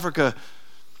 South Africa.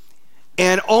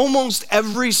 And almost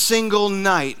every single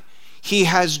night, he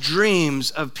has dreams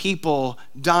of people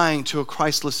dying to a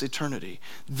Christless eternity.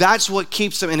 That's what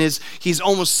keeps him. He's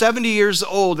almost 70 years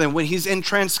old, and when he's in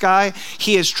Transkei,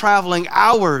 he is traveling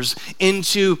hours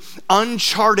into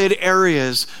uncharted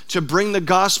areas to bring the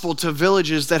gospel to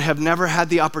villages that have never had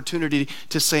the opportunity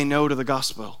to say no to the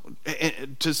gospel.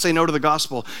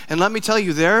 And let me tell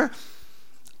you,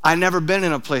 I've never been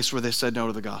in a place where they said no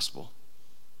to the gospel.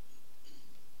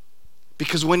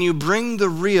 Because when you bring the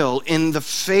real in the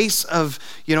face of,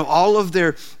 all of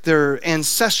their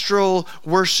ancestral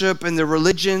worship and their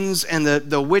religions and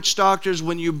the witch doctors,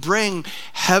 when you bring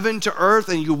heaven to earth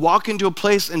and you walk into a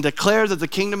place and declare that the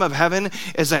kingdom of heaven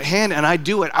is at hand, and I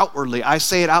do it outwardly. I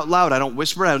say it out loud. I don't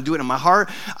whisper it. I don't do it in my heart.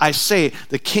 I say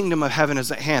the kingdom of heaven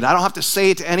is at hand. I don't have to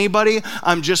say it to anybody.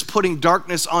 I'm just putting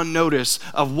darkness on notice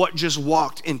of what just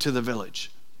walked into the village.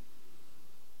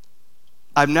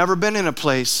 I've never been in a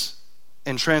place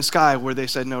in Transkei where they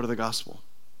said no to the gospel.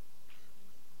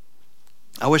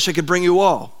 I wish I could bring you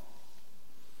all,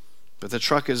 but the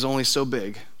truck is only so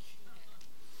big.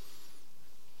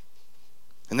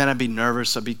 And then I'd be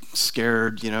nervous, I'd be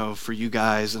scared, for you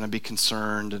guys, and I'd be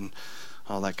concerned and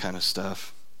all that kind of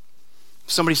stuff.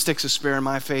 If somebody sticks a spear in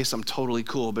my face, I'm totally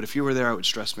cool, but if you were there, it would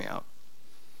stress me out.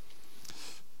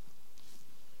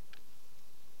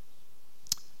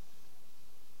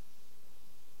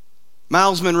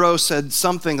 Miles Monroe said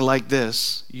something like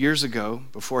this years ago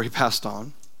before he passed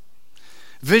on.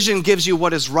 Vision gives you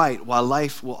what is right, while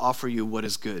life will offer you what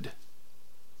is good.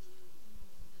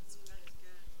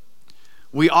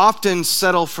 We often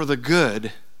settle for the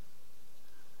good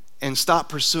and stop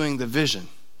pursuing the vision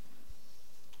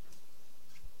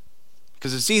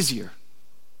because it's easier.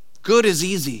 Good is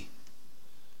easy,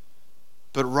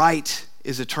 but right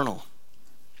is eternal.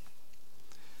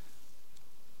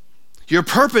 Your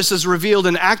purpose is revealed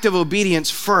in active obedience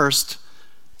first,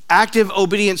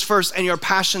 and your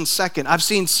passion second. I've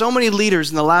seen so many leaders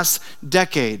in the last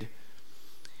decade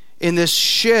in this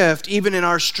shift, even in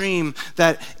our stream,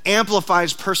 that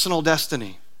amplifies personal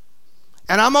destiny.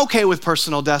 And I'm okay with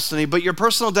personal destiny, but your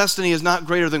personal destiny is not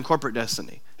greater than corporate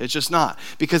destiny. It's just not,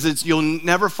 because you'll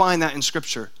never find that in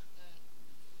Scripture.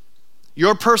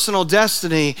 Your personal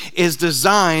destiny is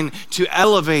designed to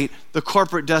elevate the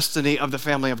corporate destiny of the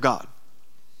family of God.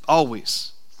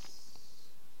 Always.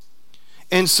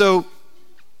 And so,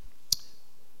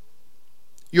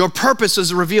 your purpose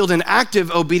is revealed in active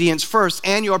obedience first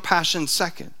and your passion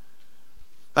second.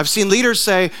 I've seen leaders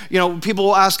say, people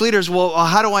will ask leaders, well,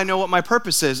 how do I know what my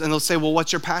purpose is? And they'll say, well,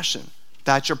 what's your passion?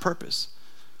 That's your purpose.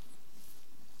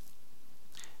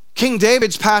 King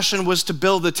David's passion was to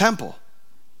build the temple.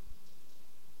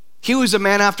 He was a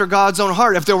man after God's own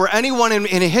heart. If there were anyone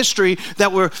in history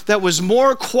that was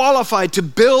more qualified to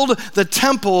build the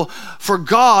temple for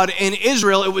God in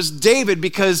Israel, it was David,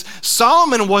 because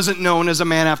Solomon wasn't known as a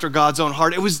man after God's own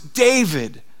heart. It was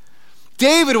David.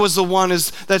 David was the one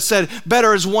that said,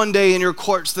 better is one day in your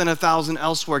courts than 1,000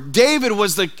 elsewhere. David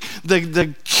was the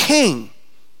king,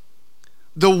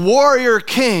 the warrior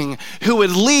king, who would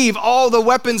leave all the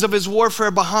weapons of his warfare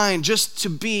behind just to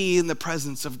be in the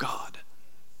presence of God.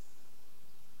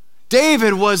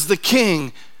 David was the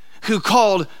king who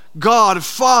called God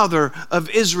Father of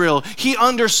Israel. He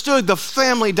understood the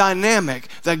family dynamic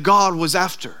that God was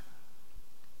after.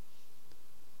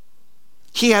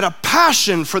 He had a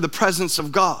passion for the presence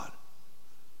of God,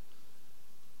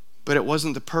 but it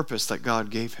wasn't the purpose that God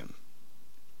gave him.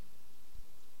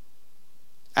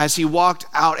 As he walked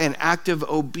out in active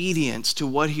obedience to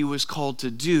what he was called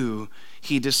to do,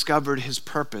 he discovered his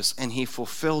purpose and he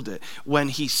fulfilled it. When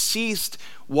he ceased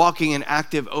walking in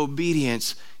active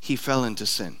obedience, he fell into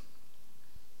sin.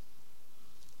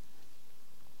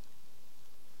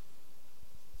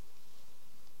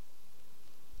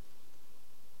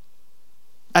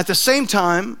 At the same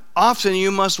time, often you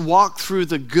must walk through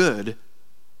the good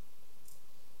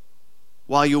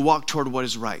while you walk toward what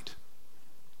is right.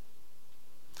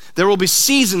 There will be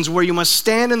seasons where you must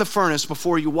stand in the furnace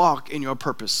before you walk in your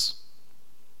purpose.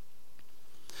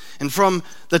 And from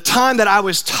the time that I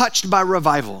was touched by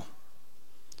revival,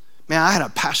 man, I had a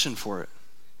passion for it.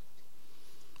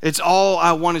 It's all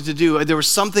I wanted to do. There was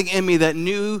something in me that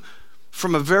knew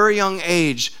from a very young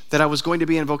age that I was going to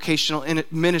be in vocational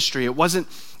ministry. It wasn't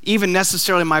even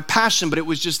necessarily my passion, but it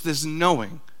was just this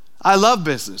knowing. I love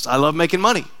business. I love making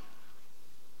money.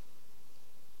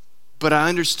 But I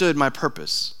understood my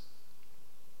purpose.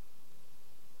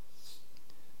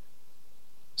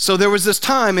 So there was this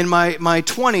time in my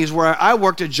 20s where I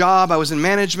worked a job. I was in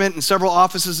management in several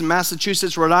offices in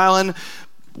Massachusetts, Rhode Island,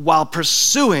 while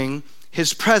pursuing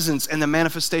his presence and the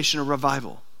manifestation of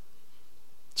revival.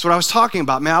 That's what I was talking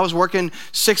about. Man, I was working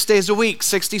 6 days a week,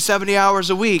 60, 70 hours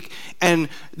a week. And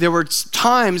there were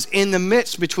times in the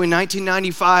midst between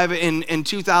 1995 and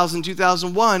 2000,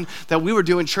 2001 that we were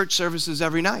doing church services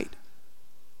every night.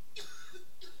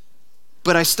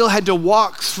 But I still had to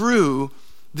walk through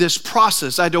this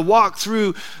process. I had to walk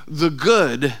through the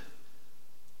good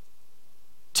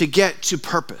to get to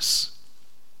purpose.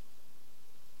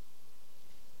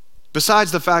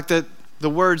 Besides the fact that the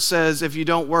word says, if you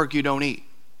don't work, you don't eat.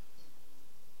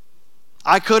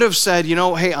 I could have said,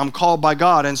 hey, I'm called by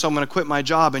God, and so I'm going to quit my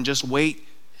job and just wait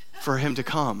for him to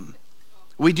come.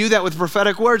 We do that with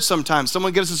prophetic words sometimes.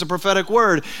 Someone gives us a prophetic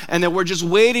word, and then we're just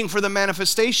waiting for the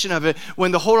manifestation of it,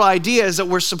 when the whole idea is that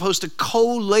we're supposed to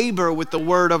co-labor with the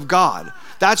word of God.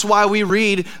 That's why we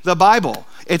read the Bible.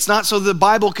 It's not so the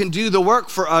Bible can do the work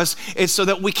for us. It's so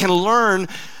that we can learn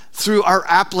through our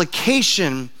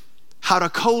application how to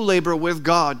co-labor with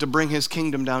God to bring his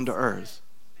kingdom down to earth.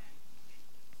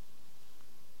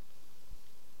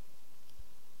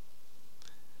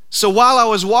 So while I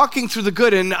was walking through the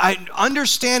good and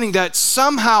understanding that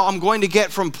somehow I'm going to get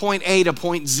from point A to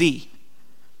point Z.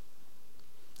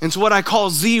 It's what I call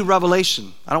Z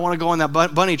revelation. I don't want to go on that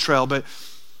bunny trail, but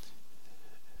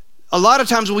a lot of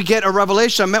times we get a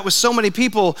revelation. I met with so many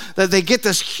people that they get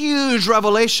this huge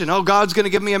revelation. Oh, God's going to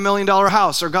give me $1 million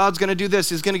house, or God's going to do this.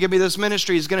 He's going to give me this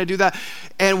ministry. He's going to do that.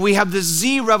 And we have this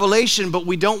Z revelation, but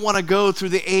we don't want to go through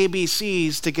the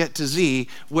ABCs to get to Z.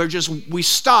 We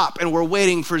stop and we're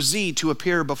waiting for Z to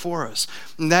appear before us.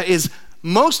 And that is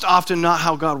most often not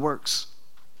how God works.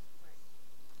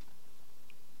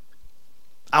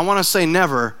 I want to say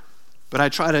never, but I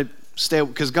try to stay,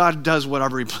 because God does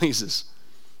whatever he pleases.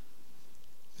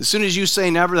 As soon as you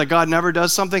say never, that God never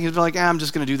does something, he'll be like, I'm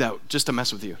just going to do that just to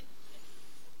mess with you.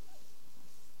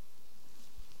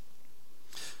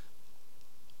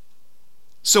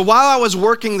 So while I was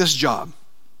working this job,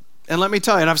 and let me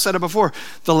tell you, and I've said it before,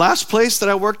 the last place that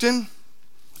I worked in,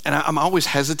 and I'm always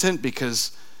hesitant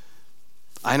because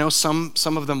I know some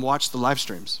of them watch the live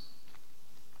streams.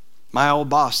 My old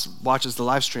boss watches the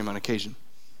live stream on occasion.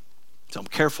 So I'm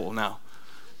careful now.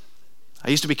 I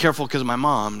used to be careful because of my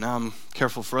mom. Now I'm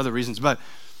careful for other reasons. But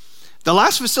the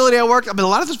last facility I worked, a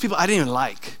lot of those people I didn't even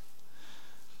like.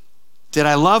 Did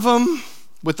I love them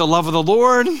with the love of the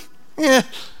Lord? Yeah.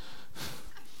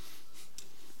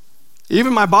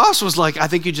 Even my boss was like, I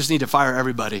think you just need to fire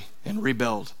everybody and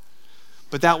rebuild.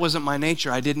 But that wasn't my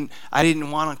nature. I didn't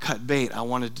want to cut bait. I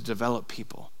wanted to develop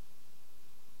people.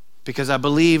 Because I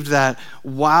believed that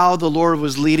while the Lord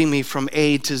was leading me from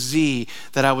A to Z,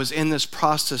 that I was in this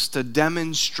process to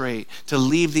demonstrate, to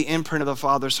leave the imprint of the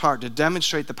Father's heart, to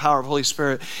demonstrate the power of Holy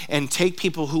Spirit, and take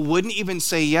people who wouldn't even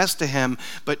say yes to him,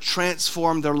 but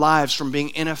transform their lives from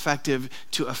being ineffective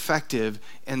to effective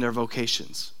in their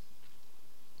vocations.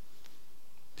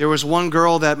 There was one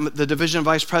girl that the division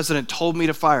vice president told me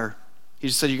to fire. He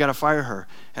just said, you got to fire her.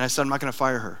 And I said, I'm not going to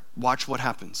fire her. Watch what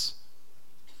happens.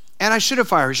 And I should have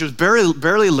fired her. She was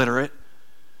barely literate.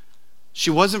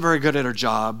 She wasn't very good at her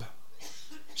job.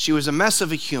 She was a mess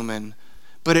of a human,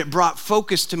 but it brought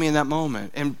focus to me in that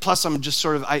moment. And plus I'm just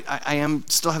sort of,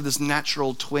 still have this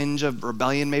natural twinge of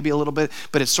rebellion, maybe a little bit,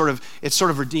 but it's sort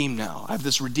of redeemed now. I have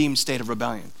this redeemed state of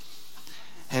rebellion.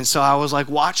 And so I was like,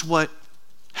 watch what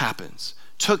happens.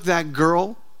 Took that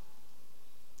girl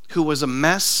who was a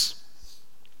mess,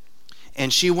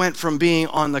 and she went from being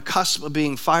on the cusp of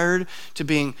being fired to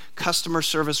being customer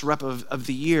service rep of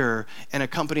the year in a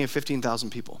company of 15,000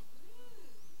 people.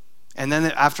 And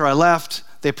then after I left,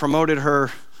 they promoted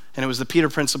her, and it was the Peter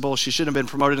principle. She shouldn't have been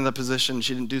promoted in the position.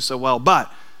 She didn't do so well.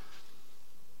 But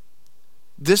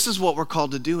this is what we're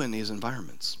called to do in these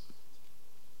environments.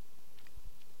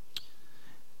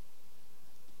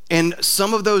 And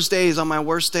some of those days, on my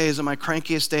worst days, on my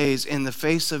crankiest days, in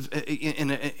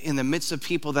the midst of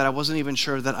people that I wasn't even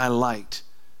sure that I liked,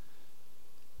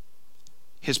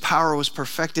 his power was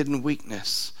perfected in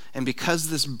weakness. And because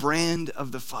this brand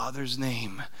of the Father's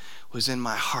name was in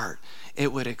my heart,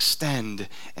 it would extend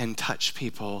and touch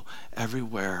people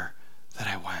everywhere that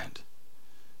I went.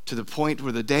 To the point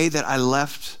where the day that I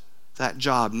left that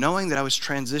job, knowing that I was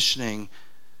transitioning,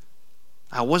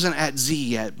 I wasn't at Z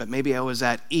yet, but maybe I was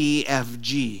at E, F,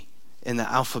 G in the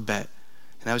alphabet.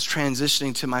 And I was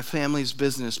transitioning to my family's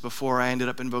business before I ended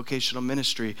up in vocational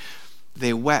ministry.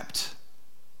 They wept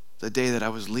the day that I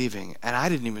was leaving, and I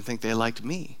didn't even think they liked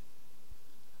me.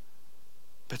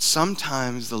 But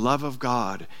sometimes the love of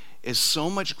God is so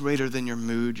much greater than your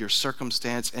mood, your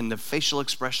circumstance, and the facial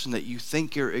expression that you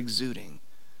think you're exuding,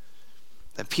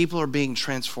 that people are being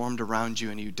transformed around you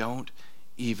and you don't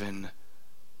even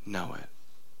know it.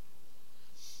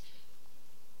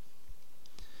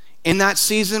 In that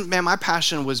season, man, my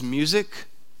passion was music.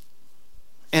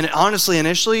 And honestly,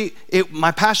 initially,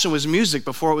 my passion was music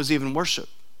before it was even worship.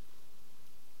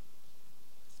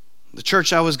 The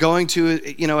church I was going to,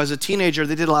 as a teenager,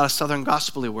 they did a lot of Southern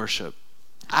gospel-y worship.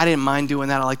 I didn't mind doing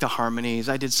that. I liked the harmonies.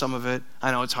 I did some of it.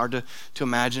 I know it's hard to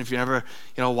imagine if you never,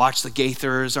 watched the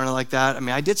Gaithers or anything like that. I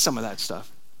mean, I did some of that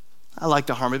stuff. I liked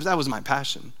the harmonies. That was my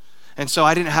passion. And so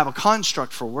I didn't have a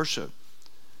construct for worship.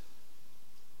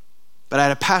 But I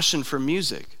had a passion for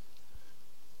music.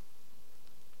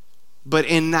 But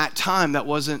in that time, that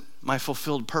wasn't my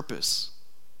fulfilled purpose.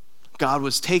 God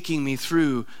was taking me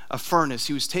through a furnace.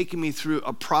 He was taking me through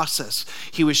a process.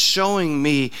 He was showing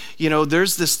me,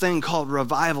 there's this thing called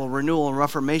revival, renewal, and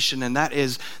reformation, and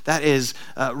that's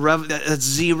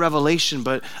Z revelation.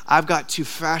 But I've got to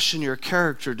fashion your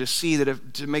character to see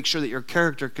that to make sure that your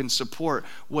character can support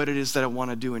what it is that I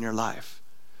want to do in your life.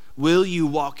 Will you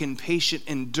walk in patient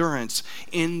endurance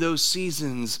in those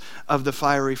seasons of the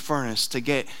fiery furnace to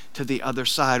get to the other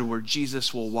side where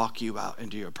Jesus will walk you out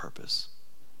into your purpose?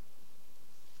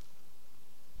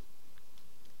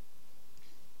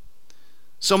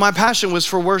 So my passion was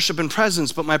for worship and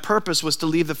presence, but my purpose was to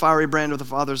leave the fiery brand of the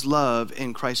Father's love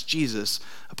in Christ Jesus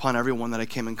upon everyone that I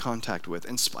came in contact with,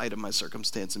 in spite of my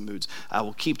circumstance and moods. I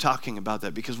will keep talking about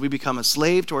that because we become a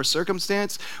slave to our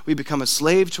circumstance, we become a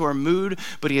slave to our mood,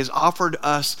 but he has offered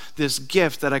us this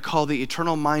gift that I call the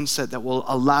eternal mindset that will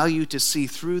allow you to see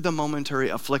through the momentary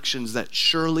afflictions that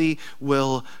surely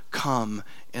will come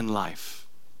in life.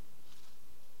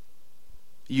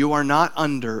 You are not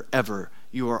under ever.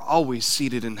 You are always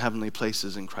seated in heavenly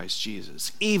places in Christ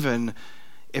Jesus, even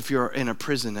if you're in a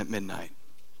prison at midnight.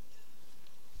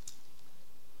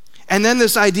 And then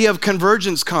this idea of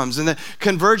convergence comes, and the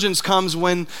convergence comes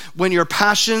when your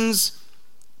passions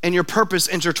and your purpose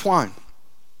intertwine.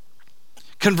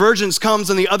 Convergence comes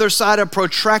on the other side of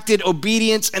protracted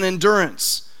obedience and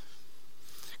endurance.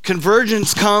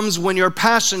 Convergence comes when your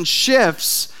passion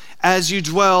shifts as you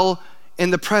dwell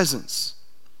in the presence.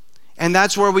 And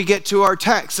that's where we get to our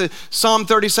text. Psalm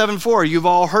 37:4, you've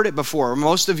all heard it before.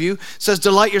 Most of you says,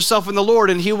 delight yourself in the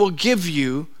Lord and he will give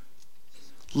you.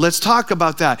 Let's talk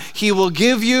about that. He will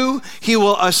give you, he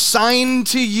will assign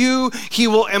to you, he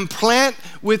will implant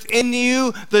within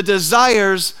you the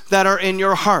desires that are in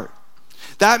your heart.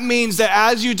 That means that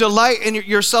as you delight in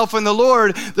yourself in the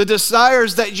Lord, the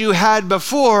desires that you had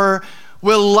before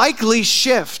will likely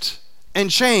shift and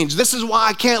change. This is why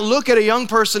I can't look at a young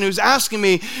person who's asking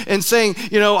me and saying,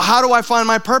 how do I find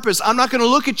my purpose? I'm not going to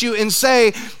look at you and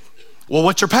say, well,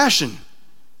 what's your passion?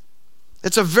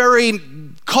 It's a very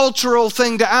cultural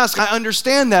thing to ask. I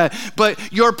understand that.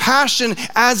 But your passion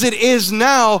as it is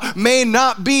now may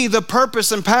not be the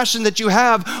purpose and passion that you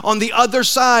have on the other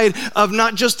side of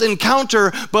not just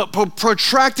encounter, but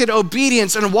protracted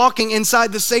obedience and walking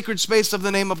inside the sacred space of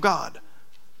the name of God.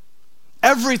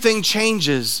 Everything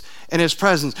changes in his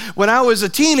presence. When I was a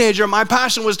teenager, my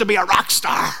passion was to be a rock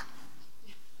star.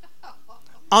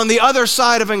 On the other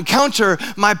side of encounter,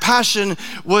 my passion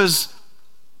was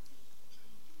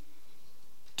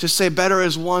to say, better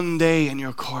is one day in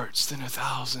your courts than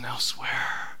 1,000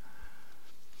 elsewhere.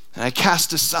 And I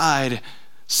cast aside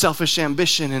selfish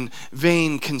ambition and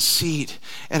vain conceit,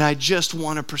 and I just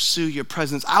want to pursue your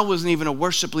presence. I wasn't even a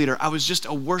worship leader. I was just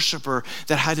a worshiper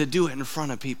that had to do it in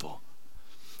front of people.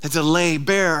 And to lay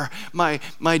bare my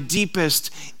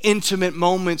deepest intimate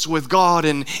moments with God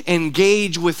and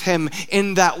engage with him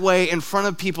in that way in front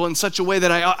of people in such a way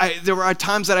that there were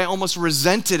times that I almost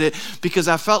resented it because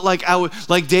I felt like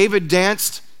like David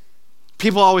danced.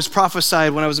 People always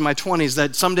prophesied when I was in my 20s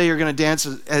that someday you're going to dance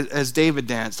as David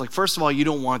danced. Like, first of all, you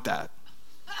don't want that.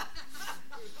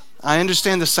 I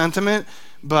understand the sentiment,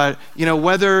 but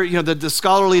whether the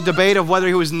scholarly debate of whether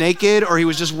he was naked or he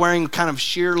was just wearing kind of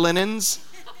sheer linens,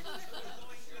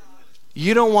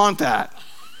 you don't want that.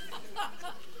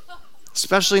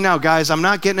 Especially now, guys, I'm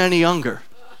not getting any younger.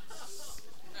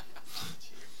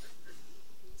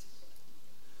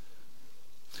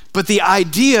 But the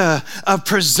idea of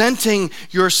presenting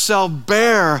yourself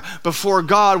bare before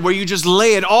God, where you just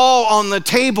lay it all on the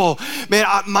table, man,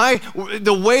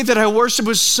 the way that I worship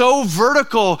was so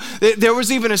vertical. There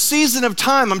was even a season of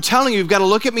time, I'm telling you, you've got to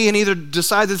look at me and either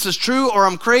decide this is true or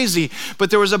I'm crazy.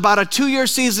 But there was about a 2-year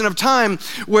season of time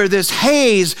where this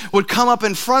haze would come up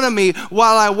in front of me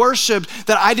while I worshiped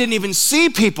that I didn't even see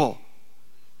people.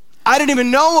 I didn't even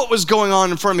know what was going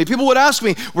on in front of me. People would ask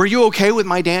me, were you okay with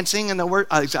my dancing and the word?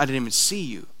 I didn't even see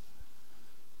you.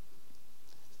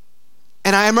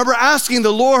 And I remember asking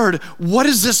the Lord, what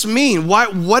does this mean? I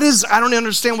don't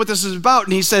understand what this is about.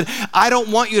 And he said, I don't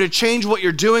want you to change what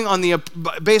you're doing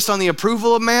based on the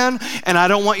approval of man, and I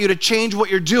don't want you to change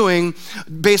what you're doing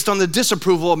based on the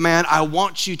disapproval of man. I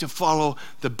want you to follow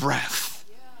the breath.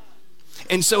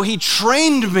 And so he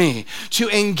trained me to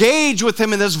engage with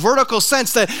him in this vertical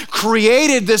sense that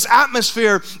created this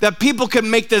atmosphere that people could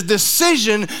make the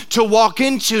decision to walk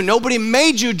into. Nobody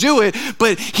made you do it,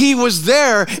 but he was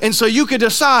there. And so you could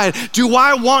decide, do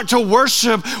I want to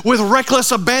worship with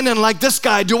reckless abandon like this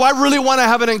guy? Do I really want to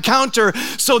have an encounter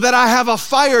so that I have a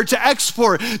fire to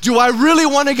export? Do I really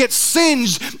want to get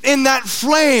singed in that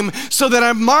flame so that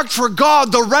I'm marked for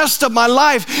God the rest of my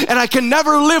life and I can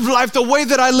never live life the way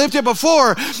that I lived it before?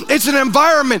 It's an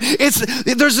environment.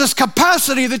 There's this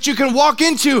capacity that you can walk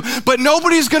into, but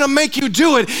nobody's going to make you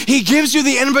do it. He gives you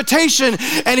the invitation,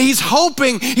 and he's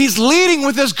hoping, he's leading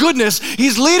with his goodness.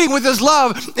 He's leading with his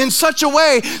love in such a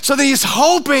way so that he's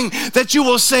hoping that you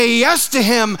will say yes to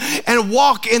him and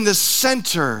walk in the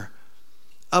center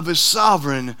of his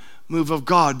sovereign move of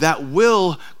God. That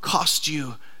will cost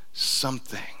you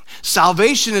something.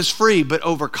 Salvation is free, but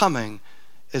overcoming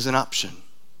is an option.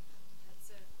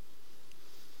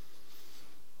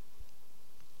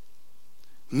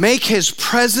 Make his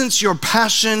presence your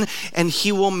passion, and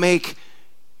he will make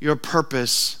your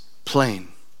purpose plain.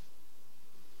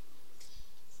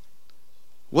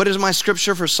 What is my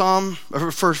scripture for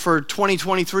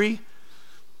 2023?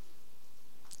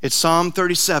 It's Psalm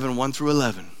 37, 1 through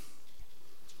 11.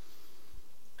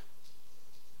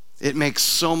 It makes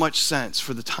so much sense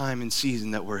for the time and season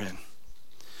that we're in.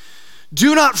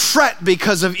 Do not fret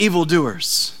because of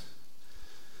evildoers.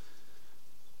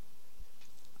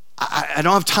 I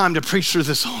don't have time to preach through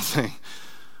this whole thing.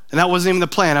 And that wasn't even the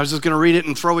plan. I was just going to read it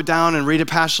and throw it down and read it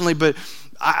passionately. But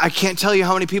I can't tell you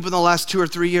how many people in the last 2 or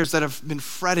 3 years that have been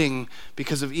fretting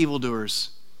because of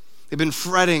evildoers. They've been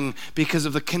fretting because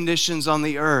of the conditions on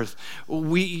the earth.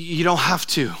 You don't have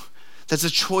to. That's a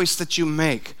choice that you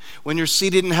make. When you're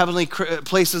seated in heavenly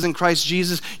places in Christ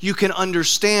Jesus, you can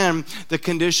understand the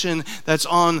condition that's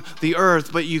on the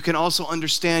earth, but you can also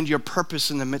understand your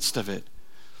purpose in the midst of it.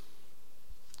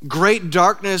 Great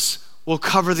darkness will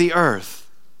cover the earth.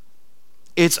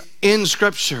 It's in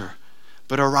Scripture.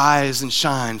 But arise and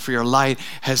shine, for your light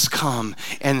has come,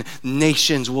 and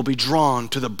nations will be drawn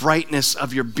to the brightness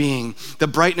of your being. The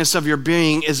brightness of your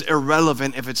being is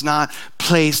irrelevant if it's not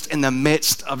placed in the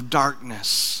midst of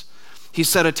darkness. He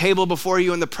set a table before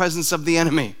you in the presence of the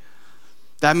enemy.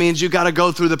 That means you got to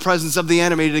go through the presence of the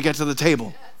enemy to get to the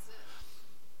table.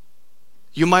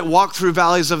 You might walk through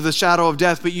valleys of the shadow of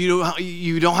death, but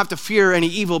you don't have to fear any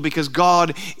evil because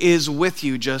God is with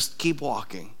you. Just keep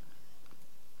walking.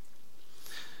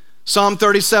 Psalm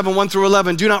 37, 1 through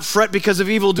 11. Do not fret because of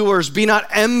evildoers. Be not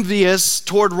envious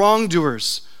toward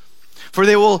wrongdoers. For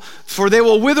they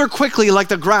will wither quickly like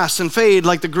the grass and fade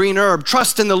like the green herb.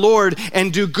 Trust in the Lord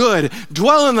and do good.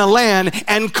 Dwell in the land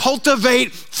and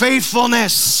cultivate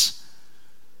faithfulness.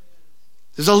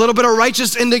 There's a little bit of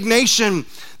righteous indignation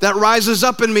that rises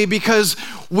up in me because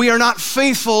we are not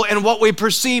faithful in what we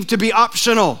perceive to be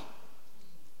optional.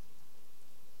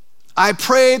 I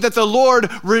pray that the Lord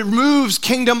removes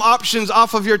kingdom options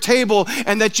off of your table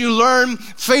and that you learn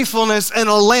faithfulness in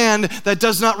a land that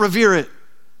does not revere it.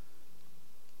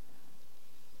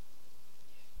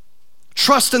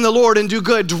 Trust in the Lord and do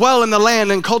good. Dwell in the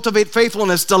land and cultivate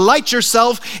faithfulness. Delight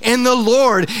yourself in the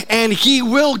Lord, and he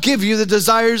will give you the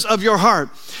desires of your heart.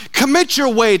 Commit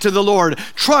your way to the Lord.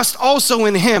 Trust also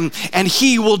in him, and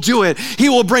he will do it. He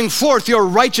will bring forth your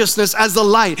righteousness as the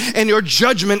light and your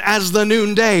judgment as the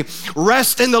noonday.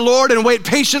 Rest in the Lord and wait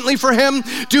patiently for him.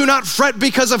 Do not fret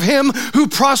because of him who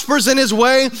prospers in his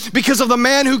way, because of the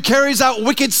man who carries out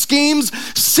wicked schemes.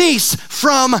 Cease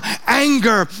from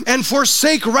anger and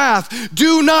forsake wrath.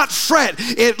 Do not fret.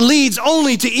 It leads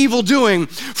only to evil doing.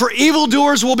 For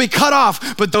evildoers will be cut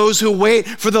off, but those who wait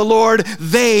for the Lord,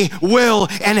 they will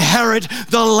inherit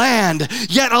the land.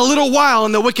 Yet a little while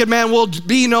and the wicked man will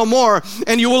be no more,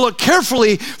 and you will look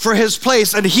carefully for his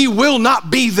place, and he will not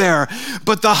be there.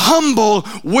 But the humble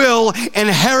will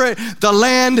inherit the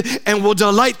land and will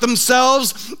delight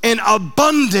themselves in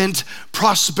abundant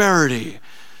prosperity.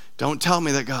 Don't tell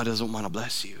me that God doesn't want to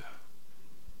bless you.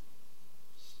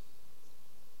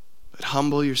 But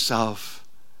humble yourself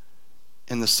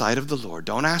in the sight of the Lord.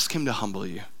 Don't ask him to humble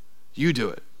you. You do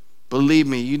it. Believe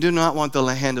me, you do not want the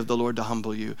hand of the Lord to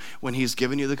humble you when he's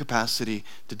given you the capacity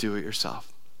to do it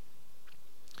yourself.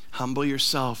 Humble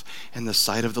yourself in the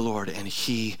sight of the Lord, and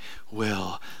he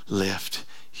will lift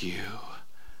you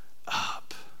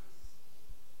up.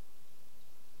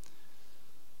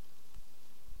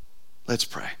 Let's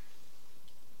pray.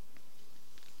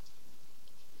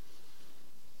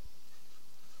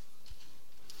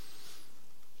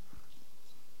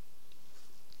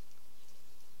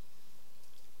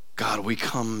 God, we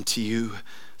come to you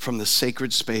from the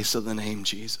sacred space of the name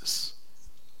Jesus.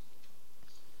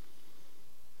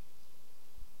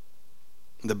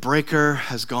 The breaker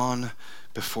has gone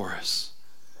before us.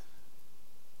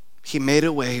 He made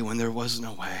a way when there was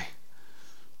no way.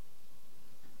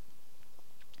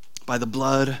 By the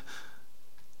blood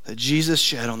that Jesus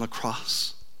shed on the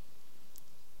cross,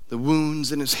 the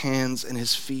wounds in his hands and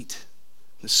his feet,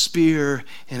 the spear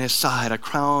in his side, a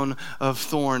crown of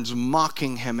thorns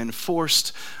mocking him and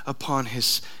forced upon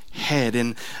his head,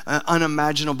 and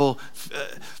unimaginable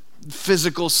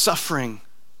physical suffering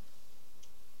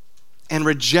and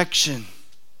rejection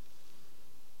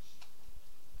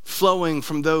flowing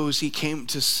from those he came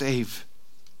to save.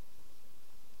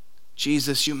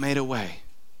 Jesus, you made a way.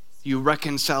 You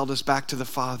reconciled us back to the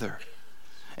Father,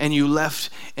 and you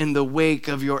left in the wake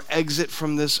of your exit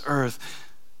from this earth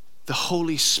the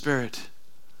Holy Spirit,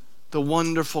 the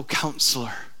wonderful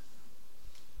Counselor.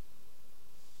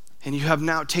 And you have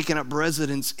now taken up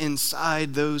residence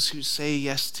inside those who say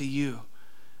yes to you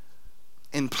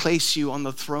and place you on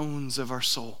the thrones of our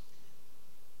soul.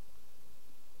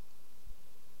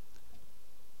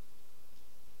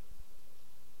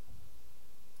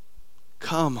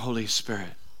 Come, Holy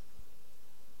Spirit,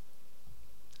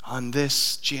 on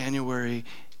this January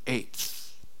 8th.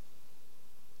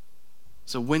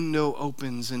 As a window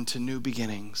opens into new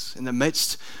beginnings, in the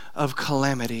midst of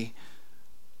calamity,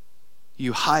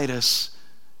 you hide us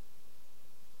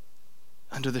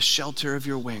under the shelter of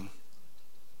your wing.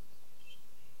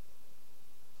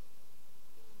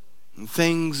 And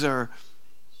things are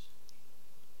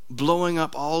blowing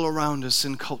up all around us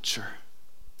in culture.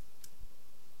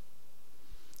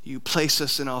 You place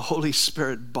us in a Holy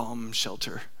Spirit bomb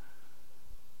shelter.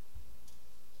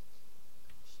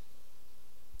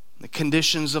 The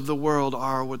conditions of the world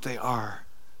are what they are,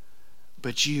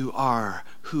 but you are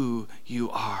who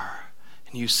you are.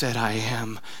 And you said, I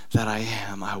am that I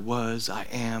am. I was, I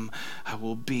am, I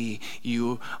will be.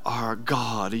 You are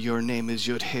God. Your name is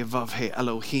Yod-Heh-Vav-Heh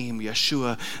Elohim,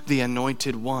 Yeshua, the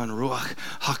Anointed One, Ruach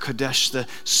HaKodesh, the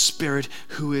Spirit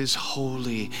who is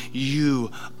holy.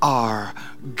 You are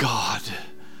God.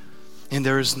 And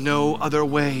there is no other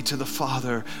way to the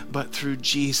Father but through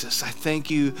Jesus. I thank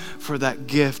you for that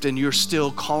gift, and you're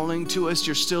still calling to us.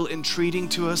 You're still entreating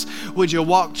to us. Would you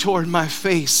walk toward my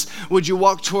face? Would you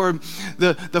walk toward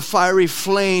the fiery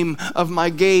flame of my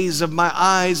gaze, of my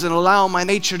eyes, and allow my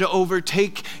nature to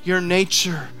overtake your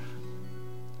nature?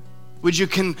 Would you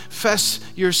confess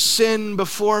your sin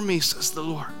before me, says the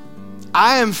Lord?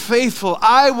 I am faithful.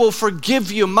 I will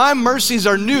forgive you. My mercies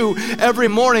are new every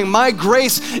morning. My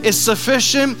grace is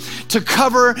sufficient to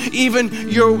cover even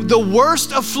the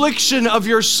worst affliction of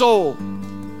your soul.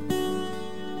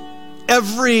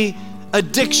 Every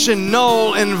addiction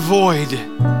null and void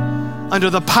under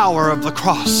the power of the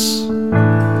cross.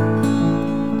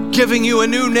 Giving you a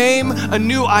new name, a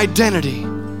new identity.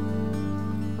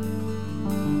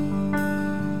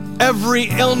 Every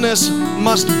illness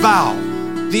must bow.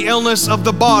 The illness of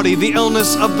the body, the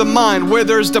illness of the mind. Where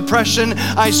there is depression,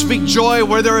 I speak joy.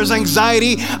 Where there is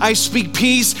anxiety, I speak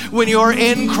peace. When you are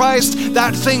in Christ,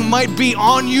 that thing might be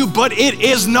on you, but it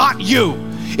is not you.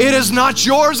 It is not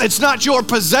yours. It's not your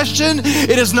possession.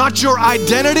 It is not your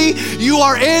identity. You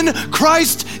are in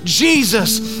Christ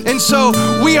Jesus. And so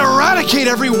we eradicate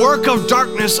every work of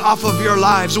darkness off of your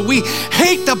lives. We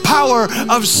hate the power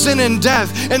of sin and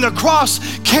death. And the cross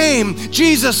came,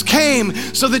 Jesus came,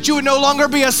 so that you would no longer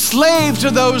be a slave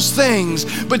to those things,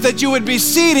 but that you would be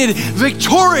seated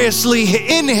victoriously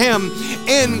in Him,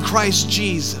 in Christ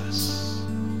Jesus.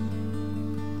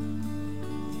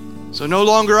 So no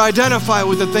longer identify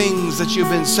with the things that you've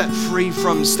been set free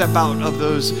from. Step out of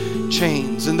those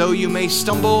chains. And though you may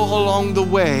stumble along the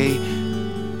way,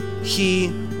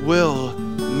 He will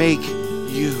make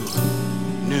you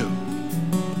new.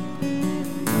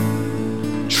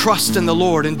 Trust in the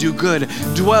Lord and do good.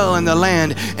 Dwell in the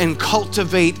land and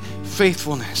cultivate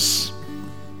faithfulness.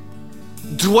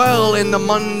 Dwell in the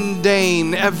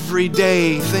mundane,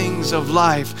 everyday things of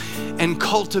life and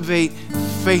cultivate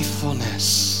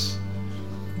faithfulness.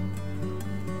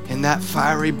 And that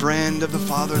fiery brand of the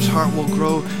Father's heart will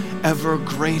grow ever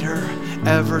greater,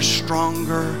 ever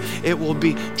stronger. It will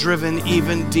be driven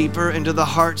even deeper into the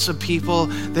hearts of people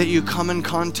that you come in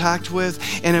contact with.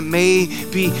 And it may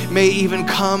even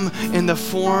come in the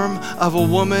form of a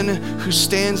woman who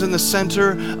stands in the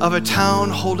center of a town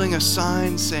holding a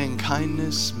sign saying,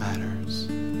 kindness matters.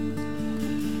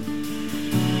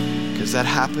 Because that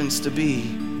happens to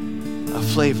be a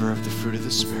flavor of the fruit of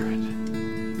the Spirit.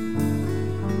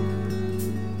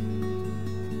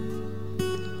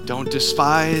 Don't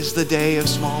despise the day of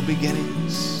small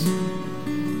beginnings.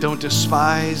 Don't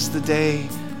despise the day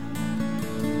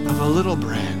of a little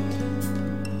brand.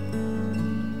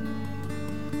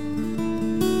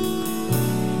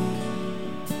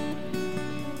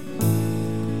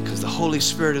 Because the Holy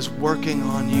Spirit is working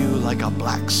on you like a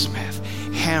blacksmith,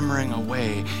 hammering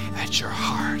away at your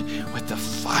heart with the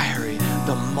fiery,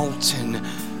 the molten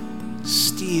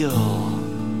steel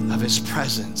of His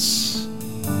presence,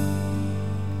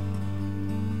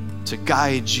 to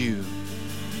guide you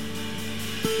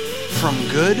from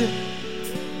good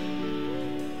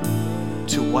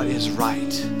to what is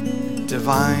right.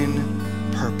 Divine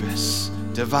purpose,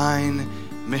 divine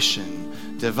mission,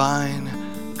 divine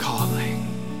calling.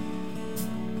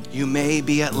 You may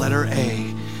be at letter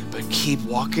A, but keep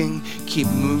walking, keep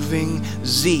moving.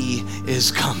 Z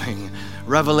is coming.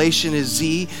 Revelation is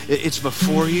Z, it's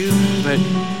before you, but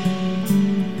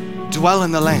Dwell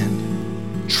in the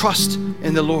land. Trust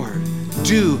in the Lord.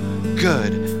 Do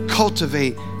good.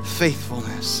 Cultivate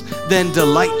faithfulness. Then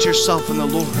delight yourself in the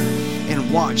Lord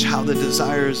and watch how the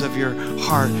desires of your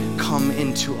heart come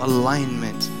into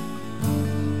alignment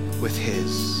with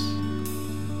His.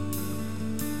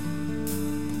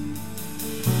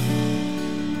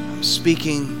 I'm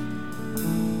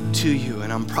speaking to you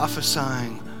and I'm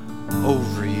prophesying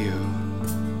over you.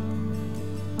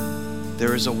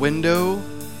 There is a window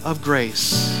of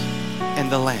grace in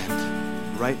the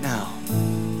land right now.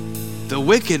 The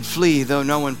wicked flee though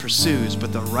no one pursues,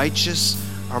 but the righteous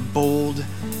are bold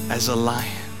as a lion.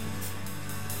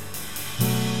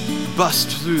 Bust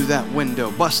through that window,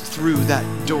 bust through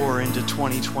that door into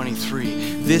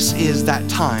 2023. This is that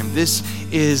time. This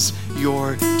is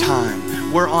your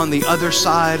time. We're on the other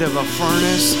side of a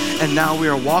furnace, and now we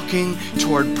are walking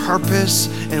toward purpose,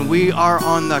 and we are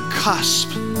on the cusp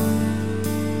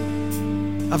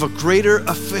of a greater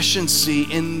efficiency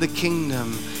in the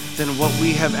kingdom than what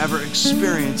we have ever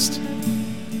experienced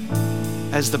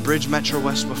as the Bridge Metro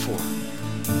West before.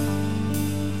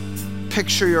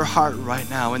 Picture your heart right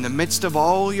now in the midst of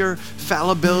all your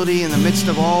fallibility, in the midst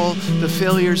of all the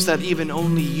failures that even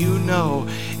only you know,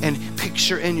 and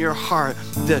picture in your heart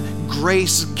the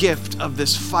grace gift of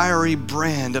this fiery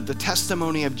brand of the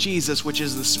testimony of Jesus, which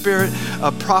is the spirit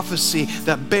of prophecy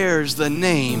that bears the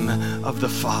name of the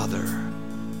Father,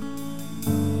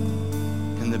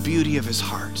 and the beauty of His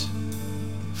heart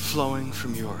flowing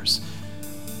from yours.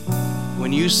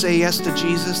 When you say yes to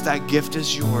Jesus, that gift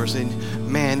is yours, and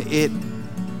man, it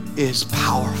is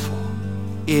powerful.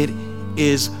 It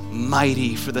is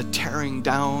mighty for the tearing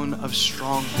down of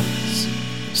strongholds,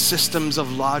 systems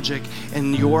of logic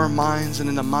in your minds and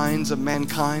in the minds of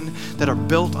mankind that are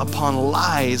built upon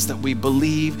lies that we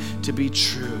believe to be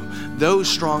true. Those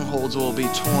strongholds will be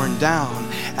torn down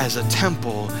as a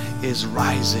temple is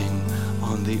rising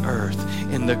on the earth,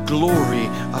 and the glory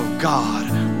of God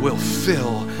will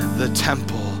fill the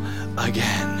temple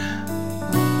again.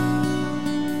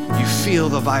 You feel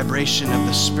the vibration of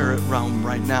the spirit realm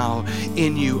right now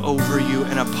in you, over you,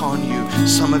 and upon you.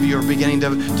 Some of you are beginning to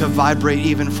vibrate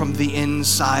even from the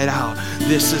inside out.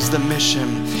 This is the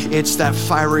mission. It's that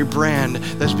fiery brand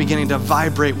that's beginning to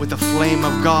vibrate with the flame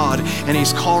of God, and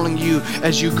He's calling you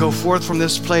as you go forth from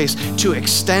this place to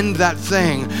extend that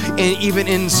thing, and even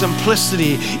in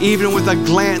simplicity, even with a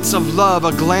glance of love,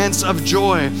 a glance of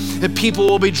joy, that people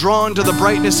will be drawn to the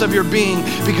brightness of your being,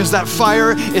 because that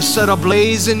fire is set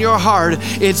ablaze in your heart.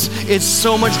 It's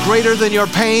so much greater than your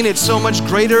pain. It's so much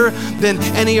greater than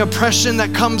any oppression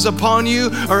that comes upon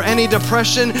you or any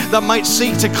depression that might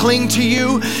seek to cling to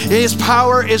you. His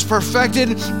power is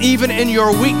perfected even in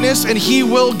your weakness, and He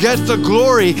will get the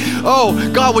glory.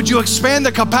 Oh God, would you expand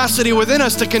the capacity within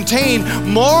us to contain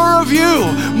more of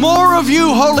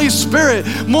you, Holy Spirit,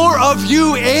 more of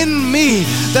you in me,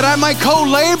 that I might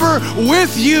co-labor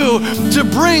with you to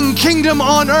bring kingdom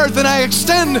on earth. And I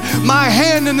extend my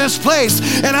hand in this place,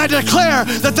 and I declare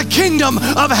that the kingdom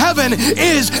of heaven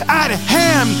is at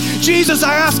hand. Jesus,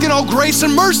 I ask in all grace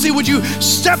and mercy, would you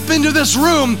step into this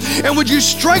room, and would you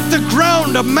strike the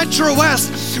ground of Metro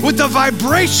West with the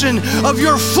vibration of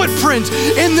your footprint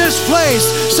in this place.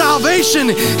 Salvation,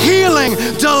 healing,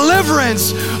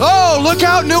 deliverance. Oh, look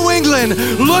out, New England.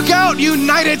 Look out,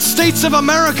 United States of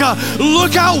America.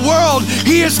 Look out, world.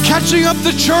 He is catching up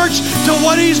the church to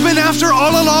what He's been after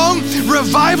all along.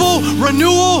 Revival,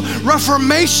 renewal,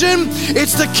 reformation.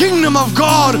 It's the kingdom of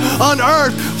God on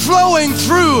earth flowing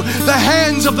through the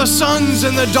hands of the sons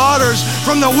and the daughters,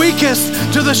 from the weakest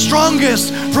to the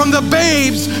strongest, from the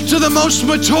babes to the most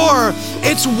mature.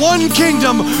 It's one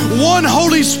kingdom, one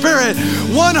Holy Spirit,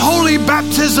 one holy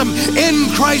baptism in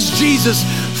Christ Jesus.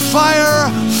 Fire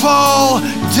fall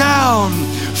down.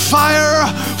 Fire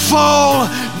fall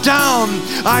down.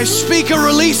 I speak a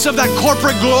release of that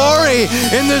corporate glory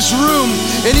in this room,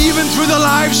 and even through the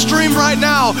live stream right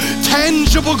now.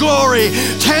 Tangible glory,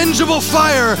 tangible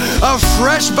fire, a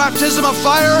fresh baptism of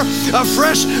fire, a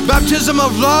fresh baptism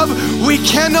of love. We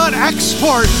cannot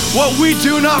export what we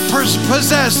do not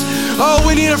possess. Oh,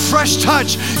 we need a fresh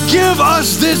touch. Give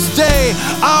us this day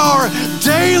our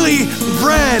daily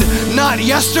bread. Not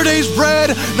yesterday's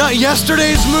bread, not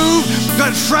yesterday's move,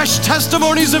 but fresh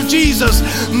testimonies of Jesus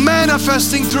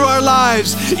manifesting through our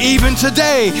lives, even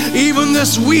today, even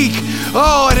this week.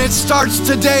 Oh, and it starts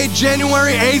today,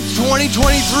 January 8th,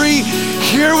 2023.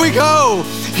 Here we go.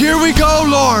 Here we go,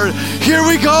 Lord. Here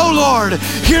we go, Lord.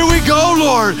 Here we go,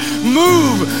 Lord.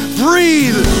 Move,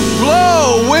 breathe,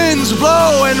 blow, winds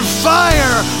blow, and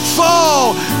fire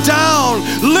fall down.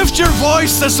 Lift your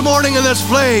voice this morning in this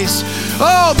place.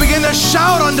 Oh, begin to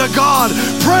shout unto God.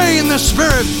 Pray in the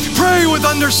Spirit. Pray with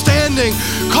understanding.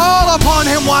 Call upon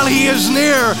Him while He is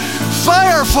near.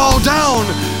 Fire fall down.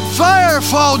 Fire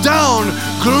fall down.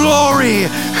 Glory,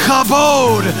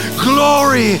 kabod,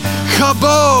 glory,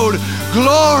 kabod,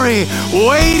 glory,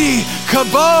 weighty,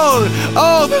 kabod.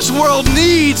 Oh, this world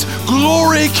needs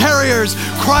glory carriers.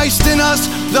 Christ in us,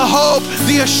 the hope,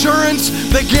 the assurance,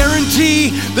 the guarantee,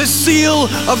 the seal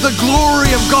of the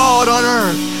glory of God on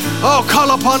earth. Oh, call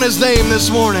upon His name this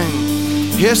morning.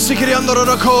 Yes,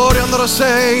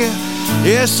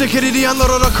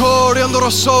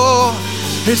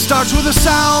 it starts with a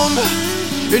sound.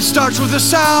 It starts with a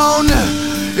sound.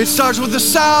 It starts with a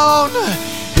sound.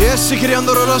 Yes,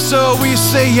 so we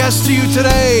say yes to you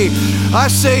today. I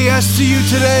say yes to you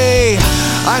today.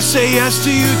 I say yes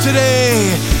to you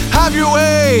today. Have your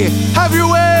way. Have your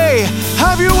way.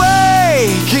 Have your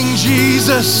way. King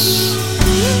Jesus.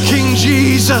 King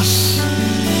Jesus.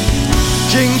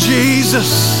 King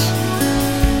Jesus.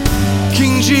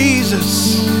 King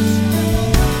Jesus.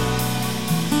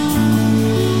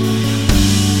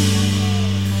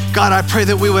 God, I pray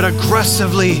that we would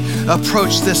aggressively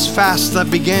approach this fast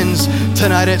that begins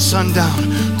tonight at sundown,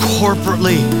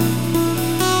 corporately,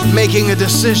 making a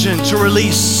decision to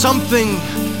release something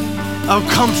of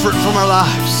comfort from our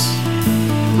lives,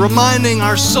 reminding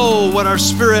our soul what our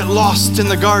spirit lost in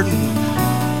the garden,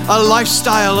 a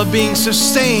lifestyle of being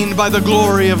sustained by the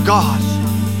glory of God.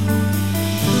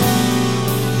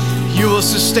 You will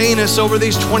sustain us over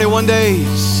these 21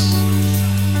 days.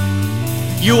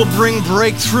 You will bring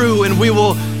breakthrough, and we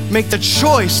will make the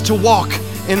choice to walk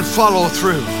and follow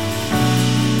through.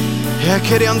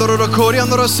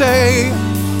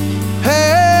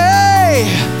 Hey,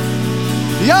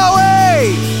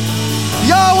 Yahweh,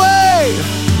 Yahweh,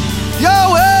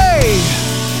 Yahweh,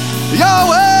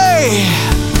 Yahweh,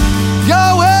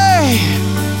 Yahweh.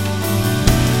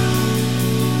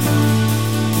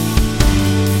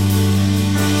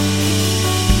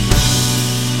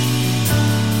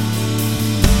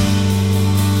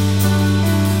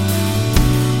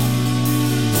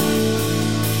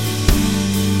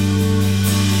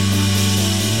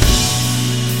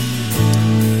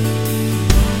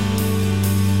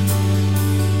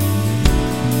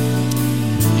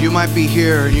 You might be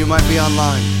here and you might be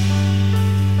online.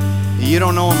 You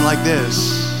don't know Him like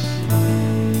this.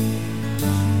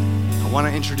 I want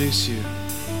to introduce you,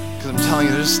 because I'm telling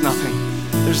you, there's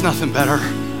nothing better.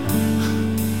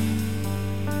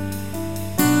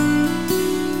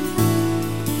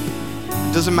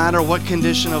 It doesn't matter what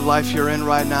condition of life you're in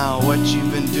right now, what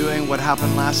you've been doing, what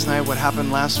happened last night, what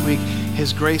happened last week.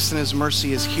 His grace and His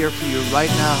mercy is here for you right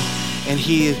now, and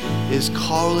He is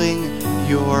calling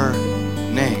your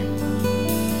name.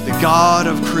 The God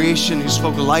of creation who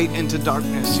spoke light into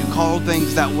darkness, who called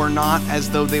things that were not as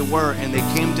though they were, and they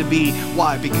came to be.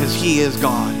 Why? Because He is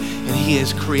God, and He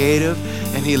is creative,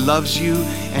 and He loves you,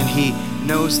 and He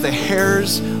knows the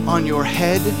hairs on your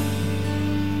head,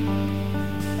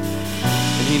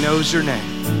 and He knows your name.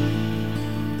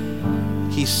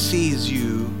 He sees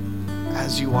you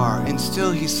as you are, and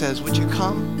still He says, would you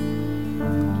come?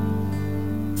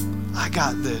 I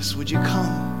got this. Would you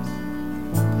come?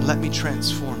 Let me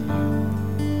transform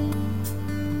you.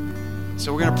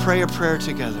 So we're going to pray a prayer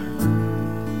together.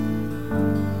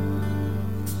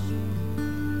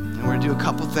 And we're going to do a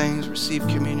couple things, receive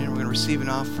communion, we're going to receive an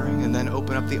offering, and then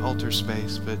open up the altar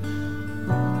space. But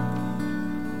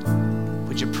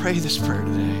would you pray this prayer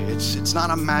today? It's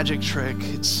not a magic trick.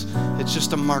 It's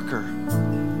just a marker.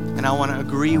 And I want to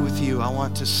agree with you. I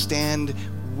want to stand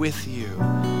with you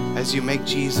as you make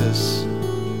Jesus.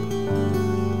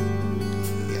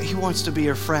 He wants to be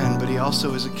your friend, but He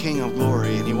also is a King of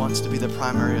glory, and He wants to be the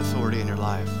primary authority in your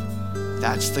life.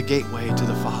 That's the gateway to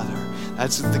the Father.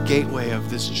 That's the gateway of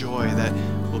this joy that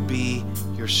will be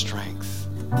your strength,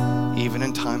 even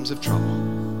in times of trouble.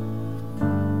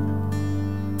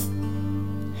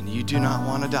 And you do not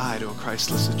want to die to a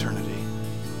Christless eternity.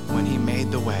 When He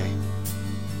made the way,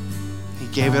 He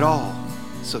gave it all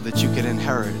so that you could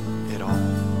inherit it all.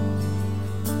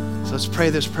 So let's pray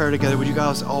this prayer together. Would you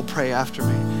guys all pray after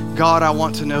me? God, I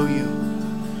want to know you.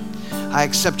 I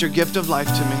accept your gift of life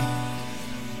to me.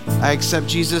 I accept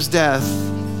Jesus' death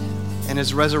and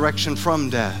His resurrection from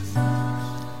death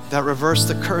that reversed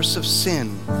the curse of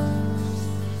sin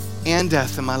and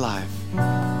death in my life.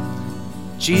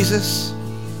 Jesus,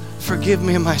 forgive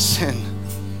me of my sin.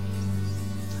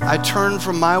 I turn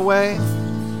from my way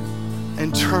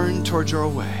and turn toward your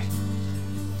way.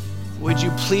 Would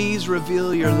you please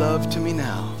reveal your love to me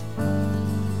now?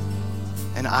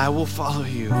 And I will follow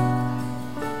you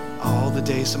all the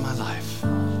days of my life.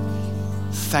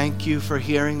 thank you for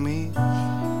hearing me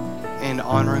and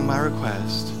honoring my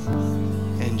request.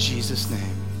 In Jesus'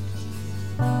 name,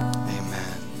 amen.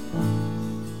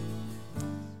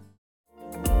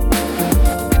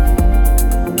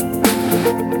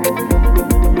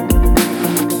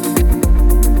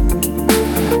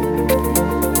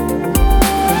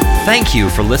 Thank you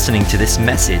for listening to this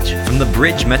message from the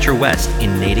Bridge Metro West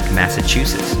in Natick,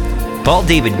 Massachusetts. Paul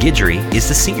David Guidry is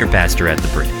the senior pastor at the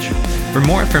Bridge. For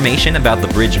more information about the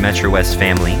Bridge Metro West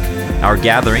family, our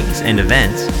gatherings and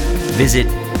events, visit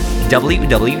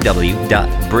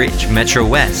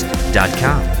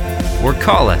www.bridgemetrowest.com or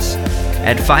call us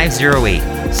at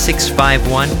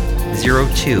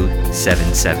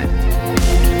 508-651-0277.